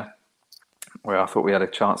where I thought we had a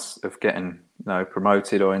chance of getting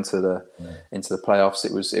promoted or into the playoffs.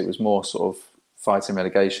 It was more sort of fighting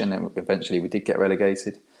relegation, and eventually we did get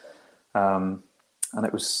relegated. And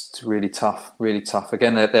it was really tough.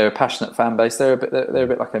 Again, they're a passionate fan base. They're a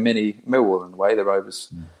bit like a mini Millwall in a way. The Rovers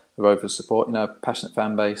support, passionate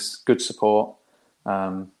fan base, good support,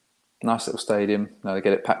 nice little stadium. They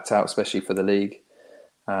get it packed out, especially for the league.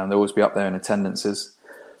 They'll always be up there in attendances,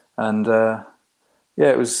 and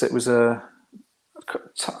it was I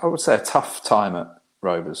would say a tough time at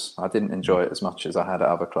Rovers. I didn't enjoy it as much as I had at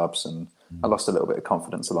other clubs, and I lost a little bit of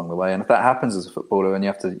confidence along the way. And if that happens as a footballer, and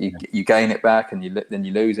you gain it back, and then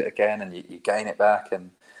you lose it again, and you gain it back,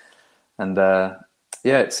 and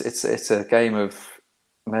it's a game of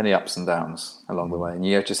many ups and downs along the way, and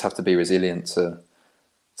you just have to be resilient to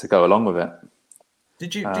go along with it.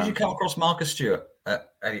 Did you come across Marcus Stewart at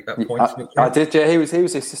points? I did. Yeah, he was the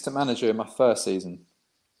assistant manager in my first season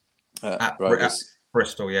at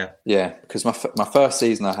Bristol. Yeah, yeah. Because my first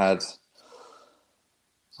season I had,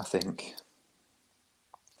 I think,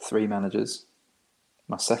 3 managers.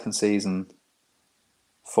 My second season,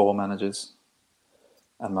 4 managers,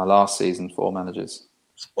 and my last season, 4 managers.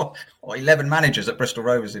 11 managers at Bristol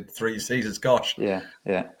Rovers in 3 seasons. Gosh. Yeah.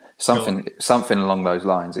 Something along those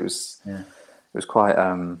lines. It was quite.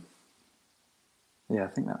 I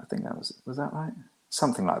think that was that right?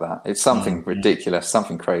 Something like that. It's something ridiculous,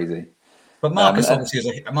 something crazy. But Marcus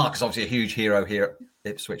obviously a huge hero here at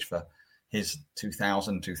Ipswich for his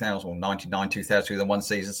 2000, 99, 2001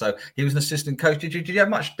 season. So he was an assistant coach. Did you have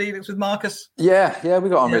much dealings with Marcus? Yeah, we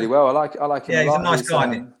got on really well. I like him a lot. Yeah, he's a nice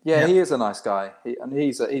guy. He is a nice guy.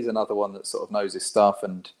 He's another one that sort of knows his stuff,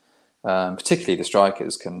 and particularly the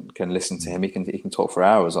strikers can listen to him. He can talk for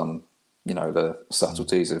hours on the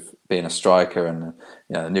subtleties of being a striker and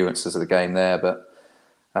the nuances of the game there. But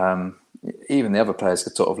even the other players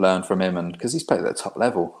could sort of learn from him, and because he's played at the top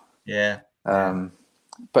level. Yeah.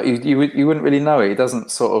 But you wouldn't really know it. He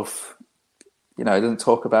doesn't sort of, he doesn't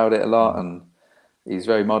talk about it a lot, and he's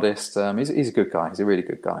very modest. He's a good guy. He's a really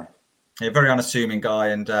good guy. Yeah, very unassuming guy,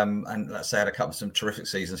 and let's say had a couple of some terrific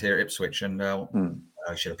seasons here at Ipswich, and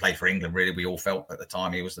should have played for England. Really, we all felt at the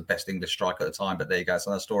time he was the best English striker at the time. But there you go, it's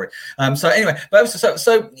another story. So anyway, but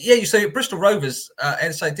you say Bristol Rovers,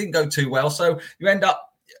 and so it didn't go too well. So you end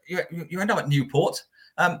up at Newport.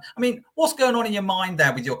 I mean, what's going on in your mind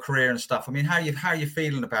there with your career and stuff? I mean, how are you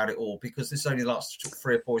feeling about it all? Because this only lasts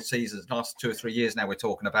 3 or 4 seasons, last 2 or 3 years now. We're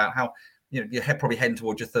talking about how you're probably heading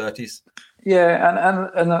towards your 30s. Yeah,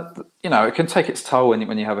 and it can take its toll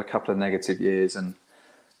when you have a couple of negative years. And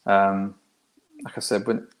like I said,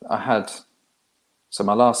 when I had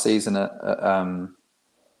my last season at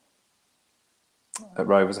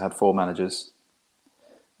Rovers, I had 4 managers,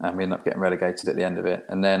 and we ended up getting relegated at the end of it.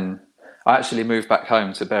 And then I actually moved back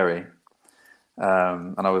home to Bury,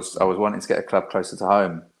 and I was wanting to get a club closer to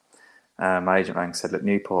home. My agent rang and said, "Look,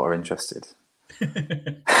 Newport are interested."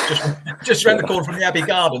 just round the corner from the Abbey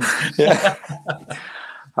Gardens. Yeah.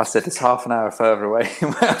 I said, "It's half an hour further away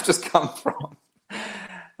than where I've just come from."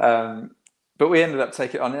 But we ended up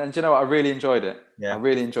taking it on, and you know what? I really enjoyed it. Yeah. I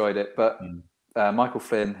really enjoyed it. But Michael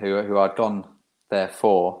Flynn, who I'd gone there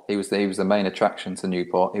for, he was the main attraction to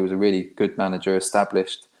Newport. He was a really good manager,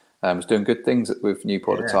 established. Was doing good things with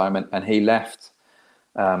Newport at the time, and he left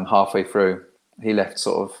halfway through. He left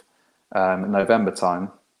sort of November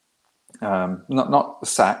time. Not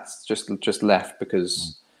sacked, just left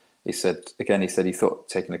because he said he thought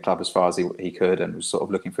taking the club as far as he could, and was sort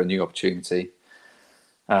of looking for a new opportunity.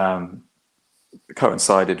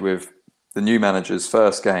 Coincided with the new manager's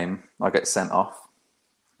first game. I get sent off.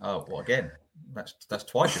 Oh, well, again. That's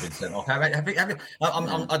twice you've been sent off. I'm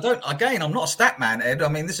not a stat man, Ed. I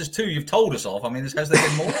mean, this is 2 you've told us of. I mean, has there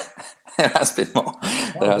been more? There has been more.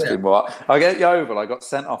 Been more. I get Yeovil. I got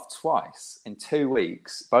sent off twice in 2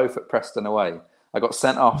 weeks, both at Preston away. I got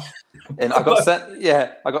sent off. I got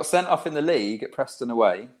sent off in the league at Preston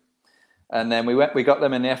away, and then we got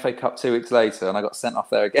them in the FA Cup 2 weeks later, and I got sent off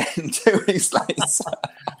there again 2 weeks later.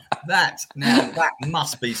 That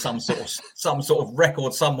must be some sort of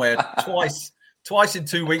record somewhere. Twice in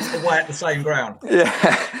 2 weeks away at the same ground.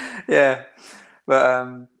 Yeah. But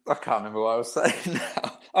I can't remember what I was saying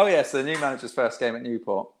now. Oh, yeah, so the new manager's first game at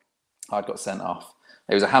Newport, I got sent off.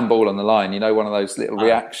 It was a handball on the line, one of those little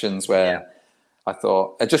reactions where I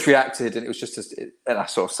thought, I just reacted, and it was just, and I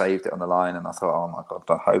sort of saved it on the line, and I thought, oh my God,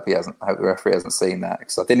 I hope the referee hasn't seen that,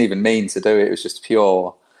 because I didn't even mean to do it. It was just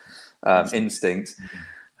pure instinct.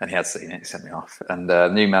 And he had seen it, he sent me off. And the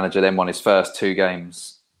new manager then won his first 2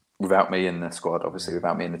 games without me in the squad, obviously,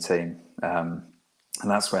 without me in the team. And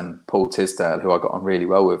that's when Paul Tisdale, who I got on really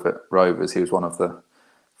well with at Rovers, he was one of the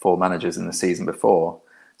 4 managers in the season before,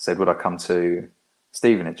 said, would I come to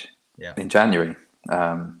Stevenage in January?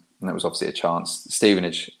 And that was obviously a chance.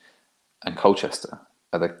 Stevenage and Colchester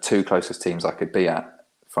are the 2 closest teams I could be at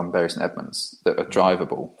from Bury St Edmunds that are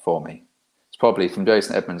drivable for me. It's probably, from Bury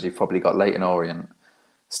St Edmunds, you've probably got Leyton Orient,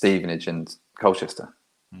 Stevenage and Colchester.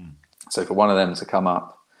 So for one of them to come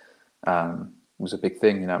up was a big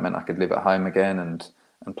thing. It meant I could live at home again and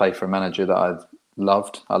play for a manager that I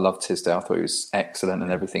loved. I loved Tisdale. I thought he was excellent in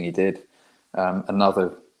everything he did.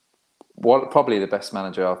 Another probably the best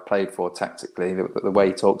manager I've played for tactically. The way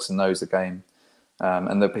he talks and knows the game,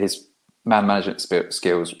 and his man management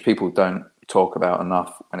skills, people don't talk about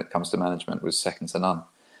enough when it comes to management, was second to none.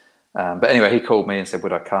 But anyway, he called me and said,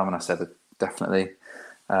 would I come? And I said, definitely.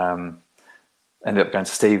 Ended up going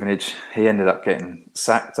to Stevenage. He ended up getting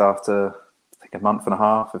sacked after, I think, a month and a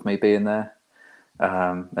half of me being there.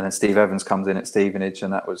 And then Steve Evans comes in at Stevenage,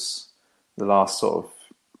 and that was the last sort of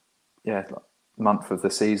month of the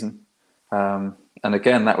season. And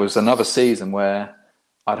again, that was another season where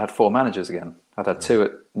I'd had 4 managers again. I'd had 2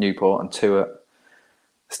 at Newport and 2 at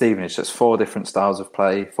Stevenage. So it's 4 different styles of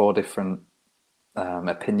play, 4 different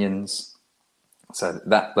opinions. So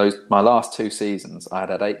my last 2 seasons, I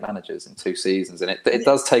had 8 managers in 2 seasons, and it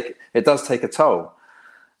does take a toll.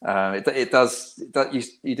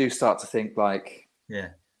 You do start to think like, you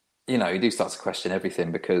do start to question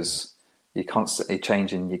everything, because you're constantly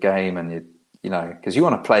changing your game, and because you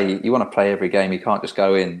want to play every game. You can't just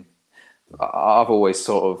go in. I've always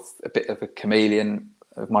sort of a bit of a chameleon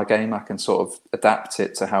of my game. I can sort of adapt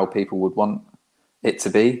it to how people would want it to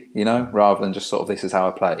be, rather than just sort of, this is how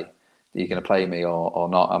I play. Are you going to play me or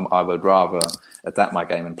not? I would rather adapt my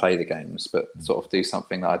game and play the games, but sort of do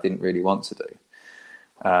something that I didn't really want to do.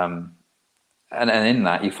 And in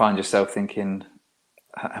that, you find yourself thinking,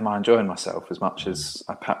 am I enjoying myself as much as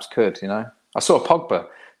I perhaps could? I saw Pogba.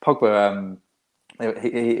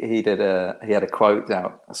 He had a quote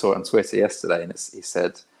out. I saw it on Twitter yesterday, and he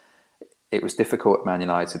said it was difficult at Man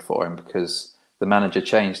United for him because the manager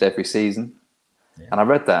changed every season. Yeah. And I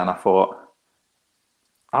read that and I thought,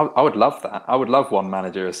 I would love that. I would love one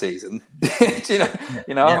manager a season.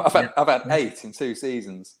 I've had 8 in 2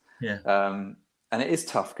 seasons. Yeah. And it is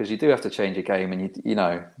tough because you do have to change your game, and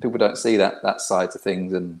people don't see that side to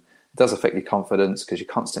things, and it does affect your confidence because you're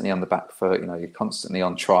constantly on the back foot. You're constantly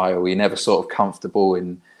on trial. You're never sort of comfortable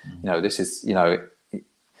in, this is, and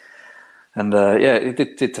it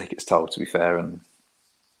did take its toll, to be fair, and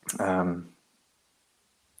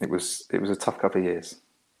it was a tough couple of years.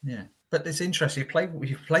 Yeah. But it's interesting. You played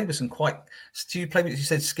with some quite. You played with, you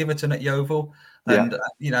said, Skiverton at Yeovil, and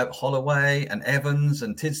Holloway and Evans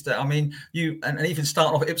and Tidsdale. I mean, and even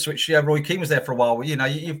starting off at Ipswich. Yeah, Roy Keane was there for a while.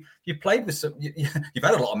 You've played with some. You've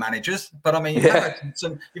had a lot of managers, but I mean,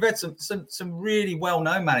 you've had some really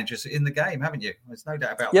well-known managers in the game, haven't you? There's no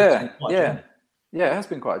doubt about that. Yeah. It has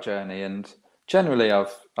been quite a journey, and generally,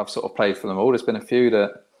 I've sort of played for them all. There's been a few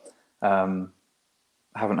that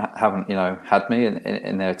haven't had me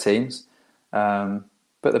in their teams, but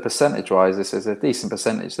the percentage-wise, this is a decent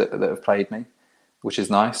percentage that have played me, which is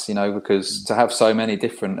nice, because to have so many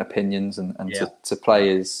different opinions and to play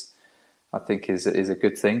is a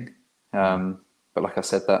good thing. But like I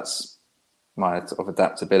said, that's my sort of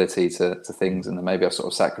adaptability to things, and then maybe I've sort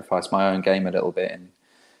of sacrificed my own game a little bit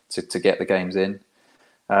to get the games in.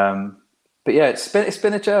 But yeah, it's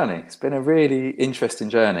been a journey. It's been a really interesting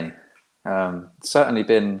journey. Certainly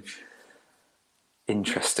been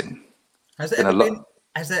interesting. Has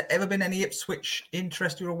there ever been any Ipswich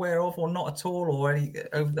interest you're aware of, or not at all, or any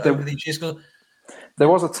over these years? There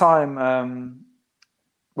was a time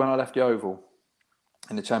when I left Yeovil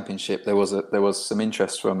in the Championship. There was some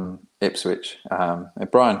interest from Ipswich.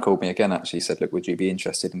 And Brian called me again. Actually, said, "Look, would you be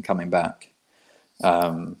interested in coming back?"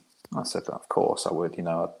 I said, "Of course, I would.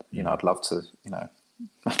 I'd love to.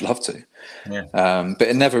 I'd love to." Yeah. But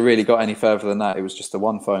it never really got any further than that. It was just a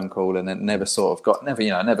one phone call, and it never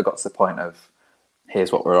never got to the point of,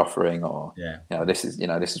 here's what we're offering, or this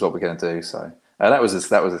is what we're going to do. So that was as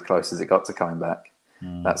close as it got to coming back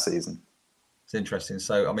that season. It's interesting.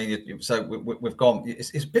 So I mean, we've gone.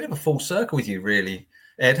 It's a bit of a full circle with you, really,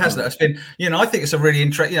 Ed, hasn't it? It's been, I think it's a really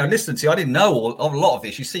interesting. Listening to you, I didn't know a lot of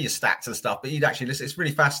this. You see your stats and stuff, but you'd actually listen. It's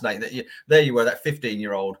really fascinating that you were, that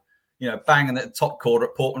 15-year-old. Banging at the top corner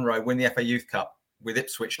at Portman Road, win the FA Youth Cup with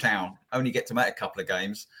Ipswich Town, only get to make a couple of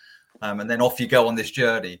games, and then off you go on this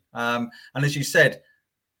journey. And as you said,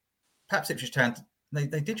 perhaps Ipswich Town, they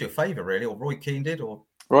did you a favour, really, or Roy Keane did, or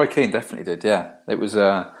Roy Keane definitely did. Yeah, it was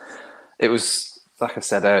like I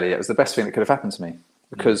said earlier, it was the best thing that could have happened to me,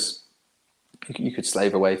 because you could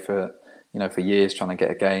slave away for years trying to get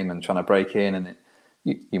a game and trying to break in, and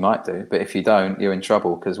you might do, but if you don't, you're in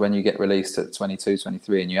trouble, because when you get released at 22,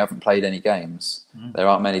 23 and you haven't played any games, there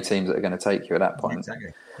aren't many teams that are going to take you at that point.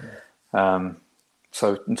 Exactly. Yeah.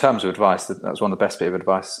 So in terms of advice, that was one of the best bit of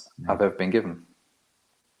advice I've ever been given.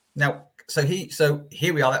 Now, so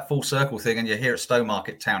here we are, that full circle thing, and you're here at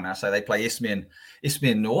Stowmarket Town now. So they play Isthmian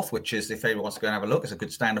North, which is, if anyone wants to go and have a look, it's a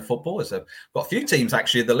good standard football. Got a few teams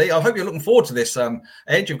actually in the league. I hope you're looking forward to this.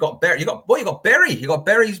 Ed, you've got Bury. You got Bury. You got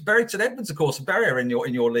Bury's Bury St Edmunds, of course. Bury are in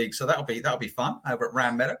your league, so that'll be fun over at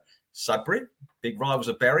Ram Meadow. Sudbury, big rivals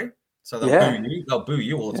of Bury. So they'll boo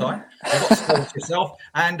you all the time. You've got Scottish yourself,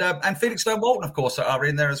 and Felixstowe Walton, of course, are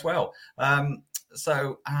in there as well. I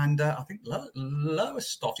think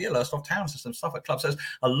Lowestoft Town System, Suffolk Club. So there's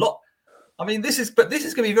a lot. I mean, this is going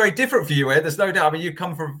to be very different for you, Ed. There's no doubt. I mean, you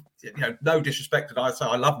come from, no disrespect to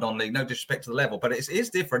I love non-league, no disrespect to the level, but it is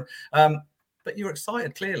different. But you're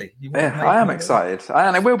excited, clearly. I am excited,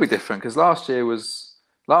 and it will be different because last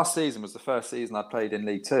season was the first season I played in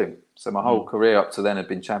League Two. So my whole career up to then had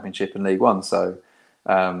been Championship and League One. So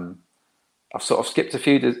I've sort of skipped a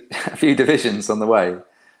few divisions on the way.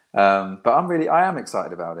 But I am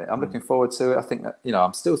excited about it. I'm looking forward to it. I think that,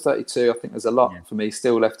 I'm still 32. I think there's a lot for me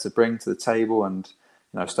still left to bring to the table. And,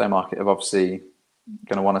 Stowmarket have obviously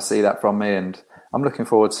going to want to see that from me. And I'm looking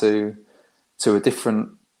forward to a different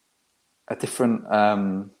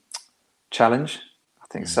challenge.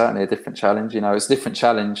 I think certainly a different challenge. It's a different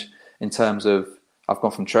challenge in terms of I've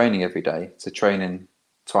gone from training every day to training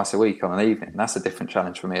twice a week on an evening. That's a different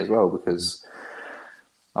challenge for me as well, because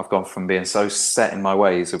I've gone from being so set in my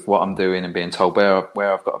ways of what I'm doing and being told where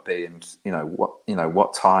I've got to be and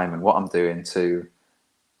what time and what I'm doing to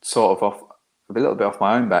sort of a little bit off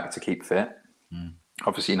my own back to keep fit.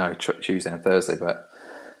 Obviously, Tuesday and Thursday, but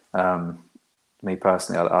me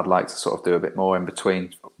personally, I'd like to sort of do a bit more in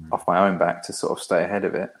between off my own back to sort of stay ahead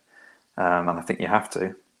of it. And I think you have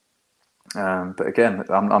to. But again,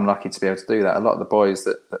 I'm lucky to be able to do that. A lot of the boys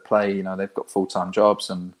that play, they've got full-time jobs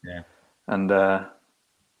and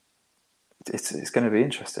it's going to be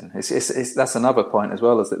interesting. That's another point as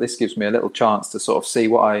well, is that this gives me a little chance to sort of see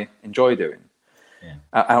what I enjoy doing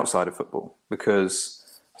outside of football,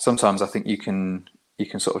 because sometimes I think you can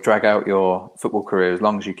sort of drag out your football career as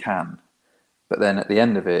long as you can, but then at the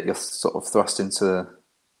end of it, you're sort of thrust into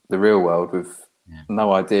the real world with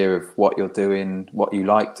no idea of what you're doing, what you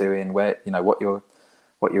like doing, where what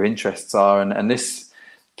your interests are, and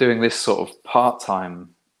doing this sort of part-time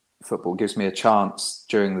football gives me a chance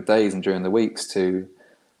during the days and during the weeks to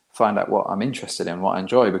find out what I'm interested in, what I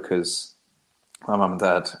enjoy, because my mum and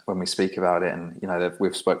dad, when we speak about it, and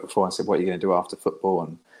we've spoke before and said, what are you going to do after football?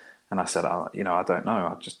 And I said, I don't know.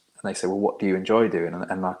 And they say, well, what do you enjoy doing?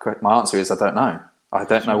 And my answer is, I don't know. I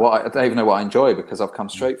don't even know what I enjoy, because I've come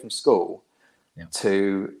straight from school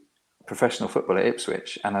to professional football at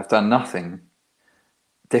Ipswich, and I've done nothing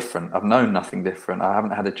different. I've known nothing different. I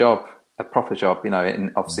haven't had a proper job,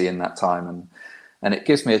 obviously in that time, and it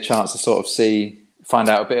gives me a chance to sort of find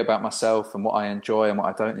out a bit about myself and what I enjoy and what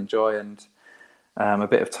I don't enjoy, and a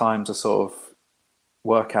bit of time to sort of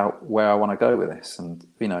work out where I want to go with this, and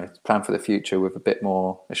plan for the future with a bit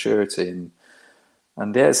more assurity.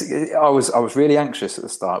 And yes, I was really anxious at the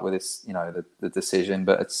start with this, the decision,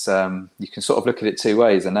 but it's you can sort of look at it two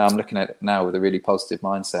ways, and now I'm looking at it now with a really positive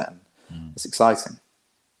mindset, and it's exciting.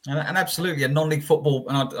 And absolutely, a non-league football,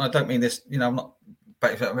 and I don't mean this, I'm not,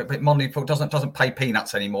 but non-league football doesn't pay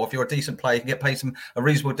peanuts anymore. If you're a decent player, you can get paid a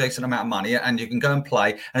reasonable, decent amount of money, and you can go and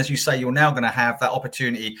play. And as you say, you're now going to have that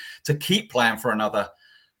opportunity to keep playing for another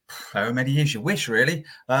however many years you wish, really.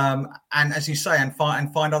 And as you say, and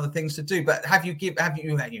find other things to do. But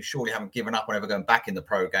you surely haven't given up on ever going back in the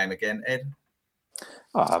pro game again, Ed?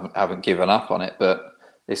 I haven't given up on it, but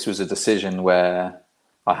this was a decision where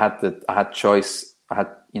I had choice. I had,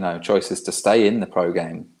 choices to stay in the pro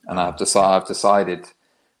game, and I've decided,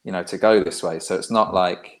 to go this way. So it's not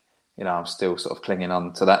like, I'm still sort of clinging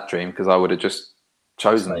on to that dream, because I would have just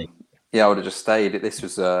chosen. I would have just stayed. This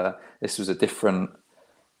was a different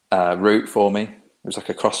route for me. It was like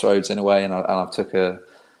a crossroads in a way, and I've took a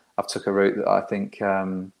route that I think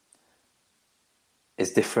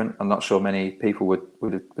is different. I'm not sure many people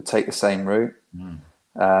would take the same route.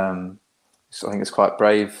 So I think it's quite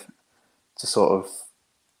brave to sort of,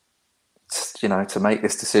 to make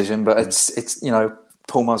this decision, but it's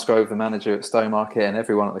Paul Musgrove, the manager at Stowmarket, and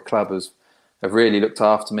everyone at the club have really looked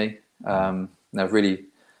after me. They've really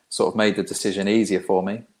sort of made the decision easier for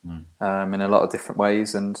me in a lot of different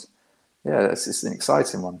ways, and it's an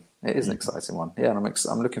exciting one. It is an exciting one. Yeah, and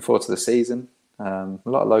I'm looking forward to the season. A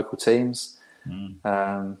lot of local teams.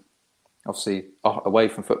 Obviously, away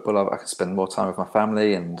from football, I can spend more time with my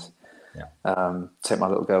family and take my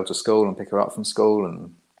little girl to school and pick her up from school,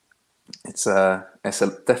 and it's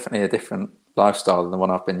definitely a different lifestyle than the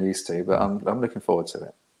one I've been used to. But I'm looking forward to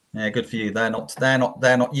it. Yeah, good for you. They're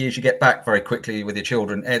not years you get back very quickly with your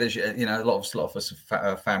children, Ed. As a lot of us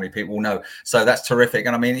family people will know. So that's terrific.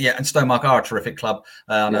 And I mean, and Stowmarket are a terrific club.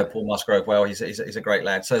 I know Paul Musgrove well. He's a great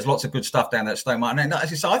lad. So there's lots of good stuff down there at Stowmarket. And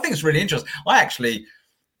as you say, I think it's really interesting. I actually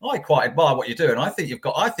I quite admire what you're doing. I think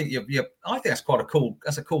I think that's quite a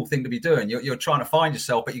cool thing to be doing. You're trying to find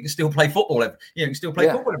yourself, but you can still play football. You can still play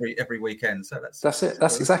football every weekend. So that's it.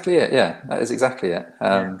 That's exactly it. Yeah, that is exactly it.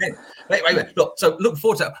 Wait. Look, so looking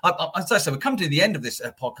forward to it. As I say, we're coming to the end of this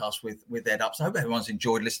podcast with Ed Up. So I hope everyone's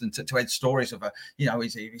enjoyed listening to Ed's stories of he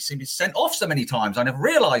seemed to be sent off so many times. I never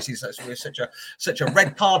realised he's such a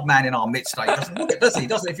red card man in our midst. He doesn't look it, does he?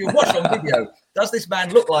 Doesn't. If you watch on video, does this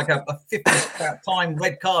man look like a 50-time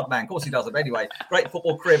red card man? Of course he doesn't. But anyway, great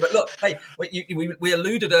football career. But look, hey, we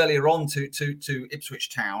alluded earlier on to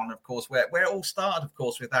Ipswich Town, of course, where it all started, of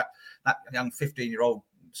course, with that young 15-year-old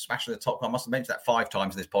smashing the top goal. I must have mentioned that 5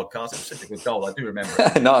 times in this podcast. It was such a good goal. I do remember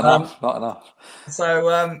it. Not enough. So,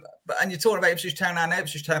 and you're talking about Ipswich Town now. Now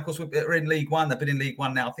Ipswich Town, of course, we're in League One. They've been in League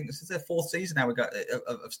One now. I think this is their 4th season now. We've got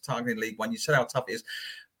of targeting League One. You said how tough it is.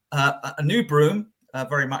 A new broom.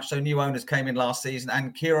 Very much so. New owners came in last season,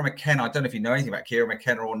 and Kieran McKenna. I don't know if you know anything about Kieran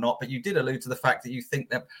McKenna or not, but you did allude to the fact that you think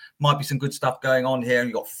there might be some good stuff going on here, and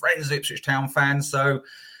you've got friends of Ipswich Town fans. So,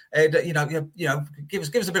 Ed, give us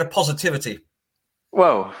a bit of positivity.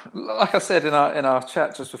 Well, like I said in our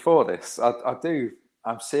chat just before this,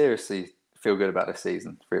 I'm seriously feel good about this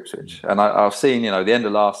season for Ipswich, and I've seen the end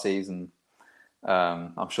of last season.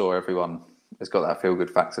 I'm sure everyone has got that feel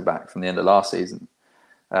good factor back from the end of last season.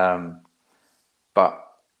 But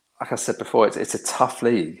like I said before, it's a tough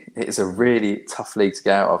league. It is a really tough league to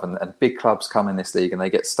get out of, and big clubs come in this league and they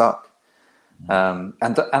get stuck. And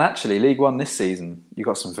actually, League One this season, you've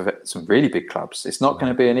got some really big clubs. It's not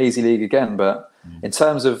going to be an easy league again, but in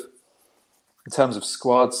terms of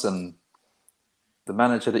squads and the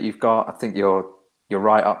manager that you've got, I think you're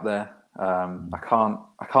right up there. I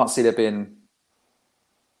can't see there being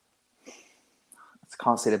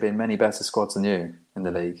many better squads than you in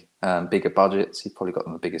the league. Bigger budgets. You've probably got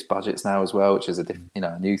the biggest budgets now as well, which is a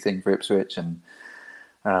new thing for Ipswich. And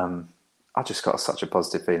I just got such a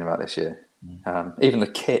positive feeling about this year. Even the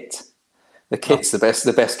kit's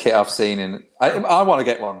the best kit I've seen. I want to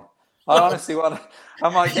get one. I honestly want. I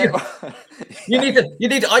might get one. You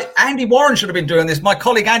need. Andy Warren should have been doing this. My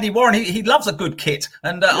colleague Andy Warren, he loves a good kit,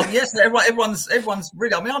 and yes, everyone's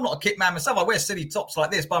really. I mean, I'm not a kit man myself. I wear silly tops like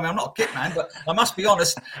this, but I mean, I'm not a kit man. But I must be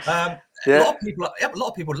honest. A lot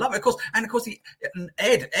of people love it, of course. And of course,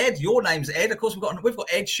 Ed, your name's Ed. Of course, we've got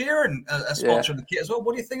Ed Sheeran sponsoring the kit as well.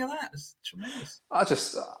 What do you think of that? It's tremendous. I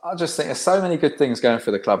just think there's so many good things going for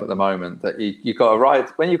the club at the moment that you've got to ride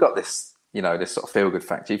when you've got this. This sort of feel-good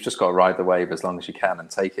factor. You've just got to ride the wave as long as you can and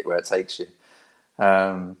take it where it takes you.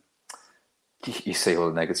 You see all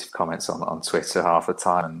the negative comments on Twitter half the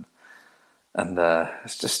time, and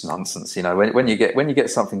it's just nonsense. When you get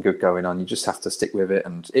something good going on, you just have to stick with it.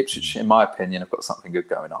 And Ipswich, in my opinion, have got something good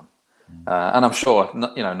going on. And I'm sure,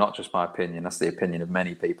 not just my opinion. That's the opinion of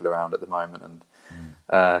many people around at the moment.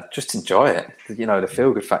 And just enjoy it. The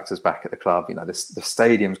feel-good factor's back at the club. The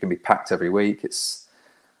stadium's going to be packed every week.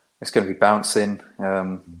 It's going to be bouncing.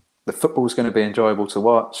 The football's going to be enjoyable to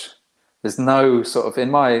watch. There's no sort of,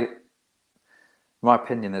 in my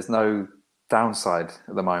opinion, there's no downside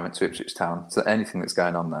at the moment to Ipswich Town to anything that's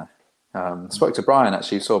going on there. I spoke to Brian,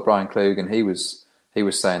 actually, saw Brian Klug, and he was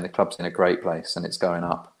saying the club's in a great place and it's going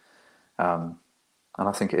up. And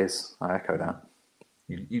I think it is. I echo that.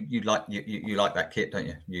 You like that kit, don't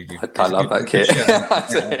you? I love that kit.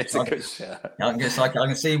 It's a good shirt. I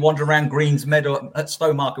can see you wander around Green's Meadow at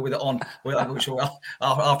Stowmarket with it on, which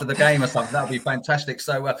after the game or something. That would be fantastic.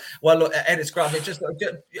 So, look, Ed, it's great.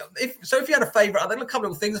 If you had a favourite, there are a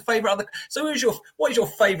couple of things. So, what is your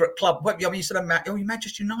favourite club? I mean, you said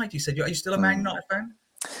Manchester United. You said, are you still a Man United fan?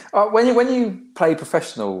 When you play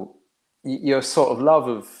professional, your sort of love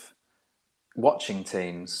of watching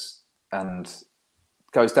teams and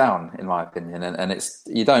goes down, in my opinion, and it's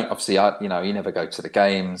you don't obviously you never go to the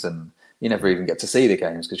games and you never even get to see the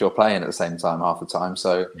games because you're playing at the same time half the time.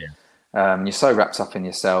 So you're so wrapped up in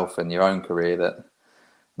yourself and your own career that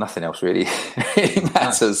nothing else really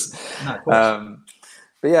matters. No,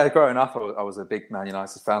 but yeah, growing up, I was a big Man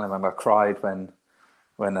United fan. I remember I cried when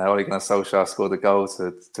Ole Gunnar Solskjaer scored the goal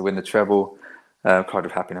to win the treble. Cried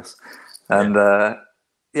with happiness, and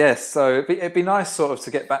so it'd be nice sort of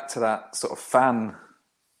to get back to that sort of fan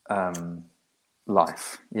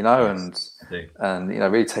life, and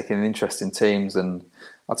really taking an interest in teams. And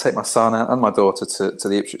I'll take my son and my daughter to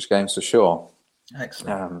the Ipswich games for sure.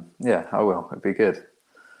 Excellent. I will. It'd be good.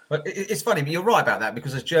 But it's funny, but you're right about that,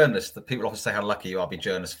 because as journalists, the people often say how lucky you are to be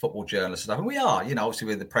journalists, football journalists, and stuff. And we are, obviously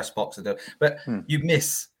with the press box, but you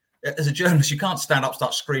miss as a journalist, you can't stand up,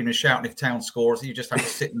 start screaming and shouting if town scores. You just have to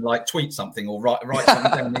sit and like tweet something or write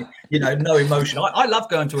something down. No emotion. I love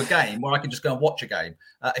going to a game where I can just go and watch a game.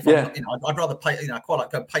 I'd rather pay. I quite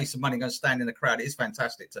like go pay some money and go and stand in the crowd. It is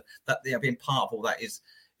fantastic being part of all that is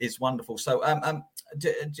wonderful. So,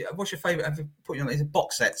 what's your favourite? Have you put is it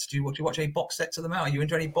box sets? Do you watch any box sets of them out? Are you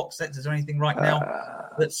into any box sets? Is there anything right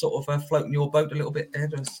now that's sort of floating your boat a little bit,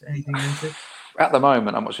 Ed? Is anything you're into? At the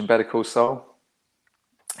moment, I'm watching Better Call Saul.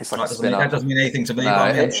 It's like that doesn't mean anything to me, but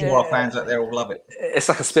I'm sure our fans out there will love it. It's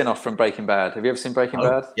like a spin-off from Breaking Bad. Have you ever seen Breaking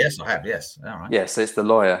Bad? Yes, I have. Yes. All right. Yeah, so it's the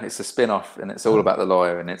lawyer. It's a spin-off, and it's all about the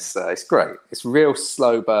lawyer, and it's great. It's real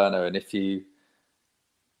slow burner, and if you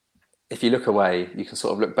look away, you can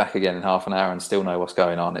sort of look back again in half an hour and still know what's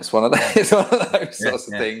going on. It's one of those, sorts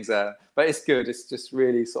of things. But it's good. It's just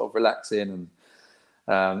really sort of relaxing,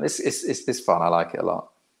 and it's fun. I like it a lot.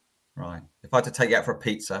 Right. If I had to take you out for a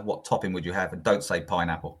pizza, what topping would you have? And don't say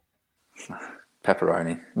pineapple.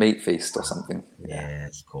 Pepperoni, meat feast or something.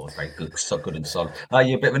 Yes, of course. Very good. So good and solid. Are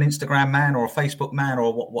you a bit of an Instagram man or a Facebook man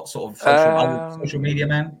or what sort of social media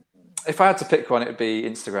man? If I had to pick one, it would be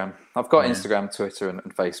Instagram. I've got Instagram, Twitter and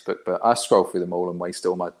Facebook, but I scroll through them all and waste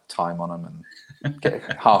all my time on them and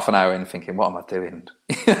get half an hour in thinking, what am I doing?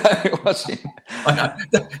 Watching. I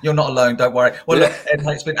know. You're not alone, don't worry. Well, look, Ed,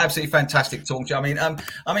 it's been absolutely fantastic talking to you.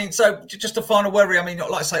 I mean, so just a final word. I mean,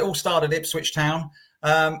 like I say, all started at Ipswich Town,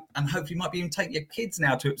 and hopefully you might be even take your kids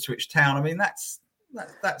now to Ipswich Town. I mean, that's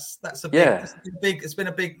a big, it's been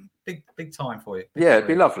a big time for you. Yeah, it'd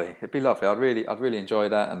be lovely. I'd really enjoy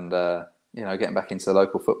that, and getting back into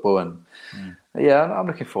local football, and I'm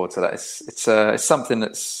looking forward to that. It's something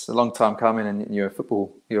that's a long time coming, and you're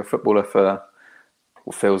a footballer for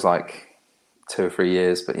what feels like 2 or 3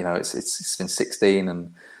 years, but it's been 16,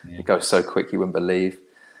 and it goes so quick you wouldn't believe.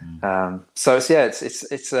 I'm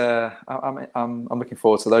looking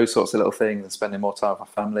forward to those sorts of little things and spending more time with my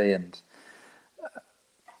family, and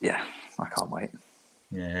I can't wait.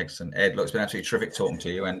 Yeah, excellent, Ed. Look, it's been absolutely terrific talking to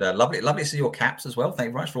you, and lovely to see your caps as well. Thank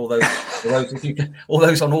you very much for all those. All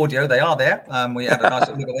those on audio, they are there. We had a nice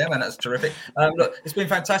look at them, and that's terrific. Look, it's been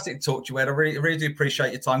fantastic to talk to you, Ed. I really do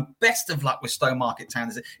appreciate your time. Best of luck with Stowmarket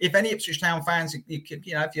Town. If any Ipswich Town fans,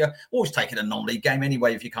 if you're always taking a non-league game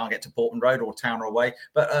anyway, if you can't get to Portman Road or Town or away,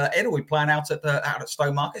 but Ed will be playing out at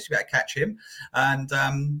Stowmarket, so you better catch him, and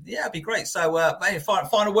it'd be great. So,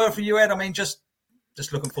 final word from you, Ed. I mean, just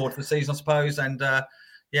looking forward to the season, I suppose, and.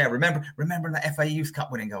 Remembering that FA Youth Cup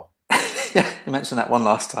winning goal. You mentioned that one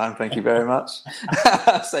last time. Thank you very much.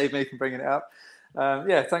 Save me from bringing it up.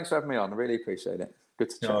 Thanks for having me on. I really appreciate it. Good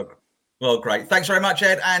to chat. Well, great. Thanks very much,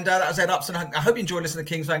 Ed. And that was Ed Upson. I hope you enjoyed listening to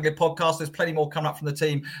the Kings of Anglia podcast. There's plenty more coming up from the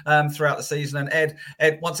team throughout the season. And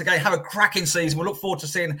Ed, once again, have a cracking season. We'll look forward to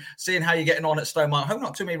seeing how you're getting on at Stowmarket. I hope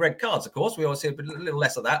not too many red cards, of course. We always see a little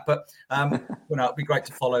less of that. But it'd be great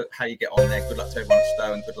to follow how you get on there. Good luck to everyone at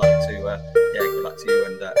Stow, and good luck to you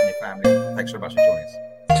and your family. Thanks very much for joining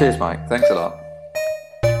us. Cheers, Mike. Thanks a lot.